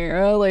Robert De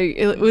Niro, like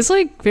it was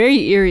like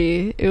very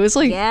eerie. It was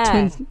like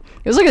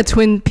it was like a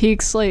Twin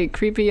Peaks like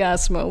creepy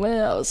ass moment.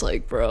 I was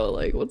like, bro,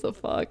 like what the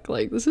fuck,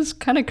 like this is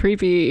kind of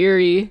creepy,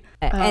 eerie.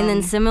 And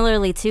then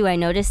similarly too, I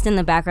noticed in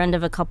the background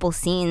of a couple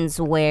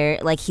scenes where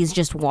like he's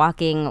just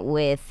walking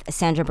with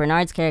Sandra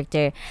Bernard's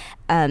character,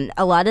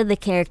 a lot of the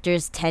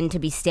characters tend to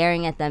be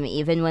staring at them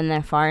even when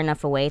they're far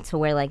enough away to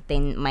where like they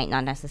might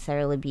not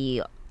necessarily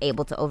be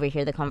able to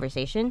overhear the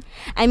conversation.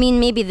 I mean,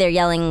 maybe they're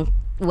yelling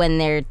when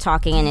they're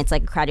talking and it's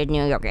like a crowded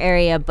New York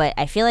area, but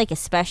I feel like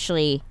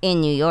especially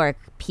in New York,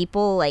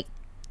 people like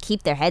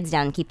keep their heads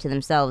down and keep to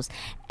themselves,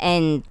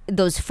 and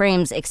those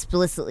frames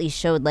explicitly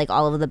showed like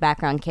all of the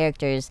background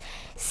characters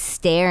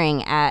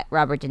staring at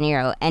Robert De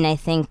Niro. And I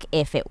think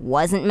if it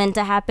wasn't meant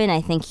to happen,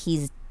 I think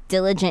he's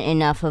diligent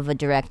enough of a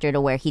director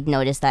to where he'd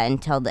notice that and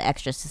tell the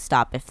extras to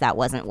stop if that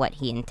wasn't what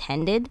he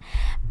intended.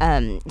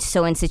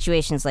 So in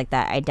situations like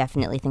that, I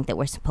definitely think that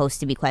we're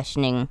supposed to be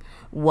questioning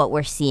what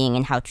we're seeing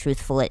and how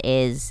truthful it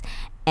is,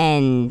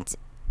 and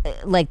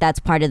like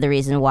that's part of the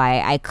reason why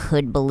I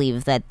could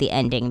believe that the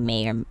ending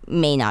may or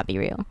may not be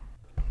real.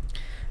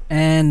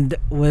 And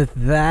with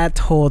that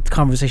whole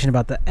conversation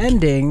about the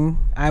ending,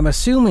 I'm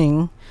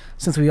assuming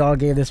since we all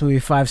gave this movie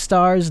 5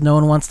 stars, no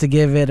one wants to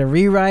give it a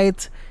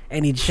rewrite,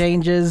 any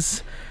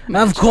changes.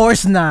 Of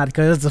course not,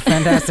 because it's a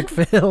fantastic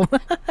film.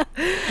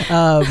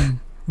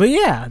 But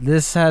yeah,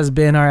 this has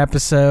been our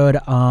episode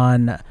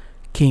on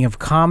King of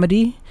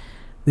Comedy.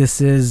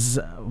 This is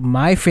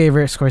my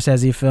favorite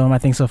Scorsese film. I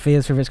think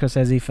Sophia's favorite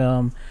Scorsese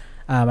film.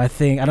 I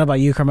don't know about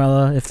you,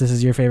 Carmela, if this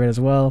is your favorite as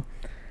well.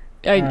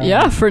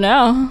 Yeah, for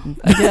now,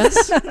 I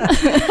guess.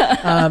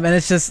 And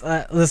it's just,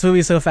 this movie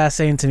is so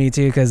fascinating to me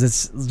too, because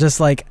it's just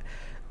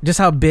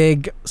how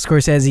big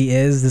Scorsese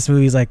is. This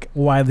movie is like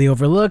widely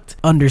overlooked,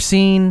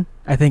 underseen,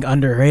 I think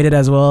underrated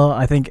as well.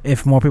 I think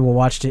if more people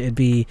watched it, it'd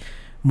be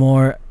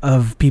more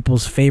of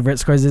people's favorite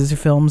Scorsese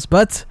films.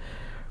 But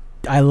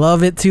I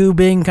love it too,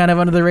 being kind of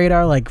under the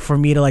radar. Like for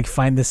me to like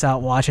find this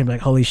out, watch it, and be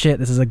like, holy shit,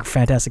 this is a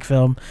fantastic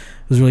film.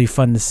 It was really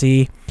fun to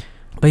see.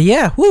 But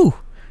yeah, woo,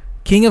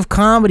 King of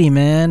Comedy,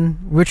 man.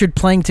 Richard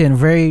Plankton,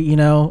 very,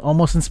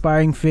 almost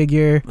inspiring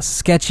figure.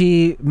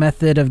 Sketchy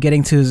method of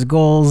getting to his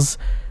goals.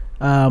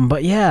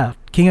 But yeah,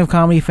 King of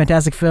Comedy,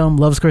 fantastic film.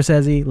 Love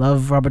Scorsese,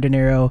 love Robert De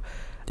Niro.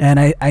 And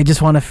I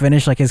just want to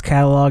finish like his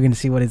catalog and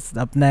see what is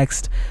up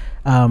next.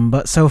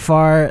 But so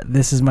far,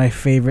 this is my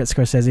favorite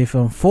Scorsese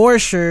film for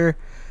sure.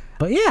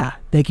 But yeah,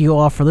 thank you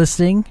all for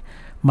listening.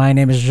 My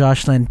name is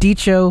Josh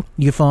Landicho.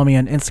 You can follow me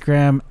on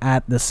Instagram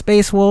at The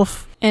Space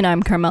Wolf. And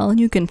I'm Carmel.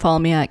 You can follow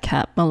me at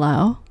Cat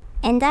Malau.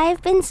 And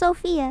I've been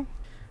Sophia.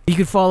 You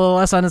can follow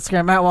us on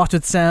Instagram at Watch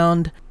With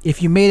Sound.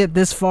 If you made it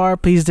this far,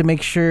 please to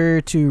make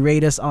sure to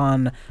rate us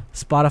on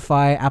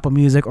Spotify, Apple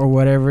Music, or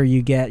whatever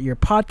you get your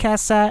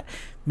podcasts at.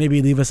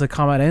 Maybe leave us a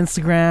comment on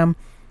Instagram.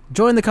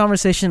 Join the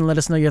conversation and let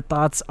us know your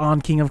thoughts on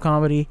King of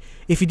Comedy.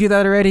 If you do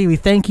that already, we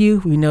thank you.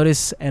 We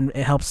notice and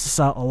it helps us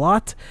out a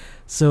lot.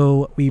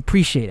 So we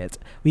appreciate it.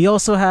 We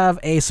also have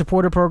a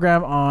supporter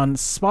program on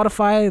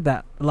Spotify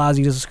that allows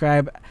you to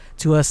subscribe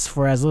to us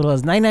for as little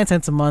as 99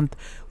 cents a month,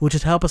 which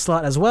would help us a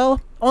lot as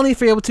well. Only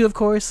if you're able to, of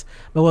course.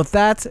 But with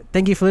that,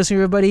 thank you for listening,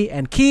 everybody,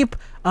 and keep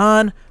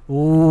on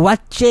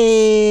watching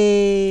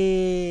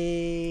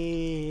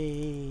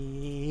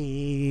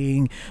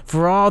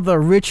for all the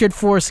Richard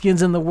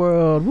Foreskins in the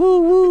world.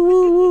 Woo, woo,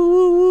 woo,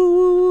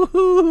 woo, woo,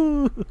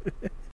 woo, woo.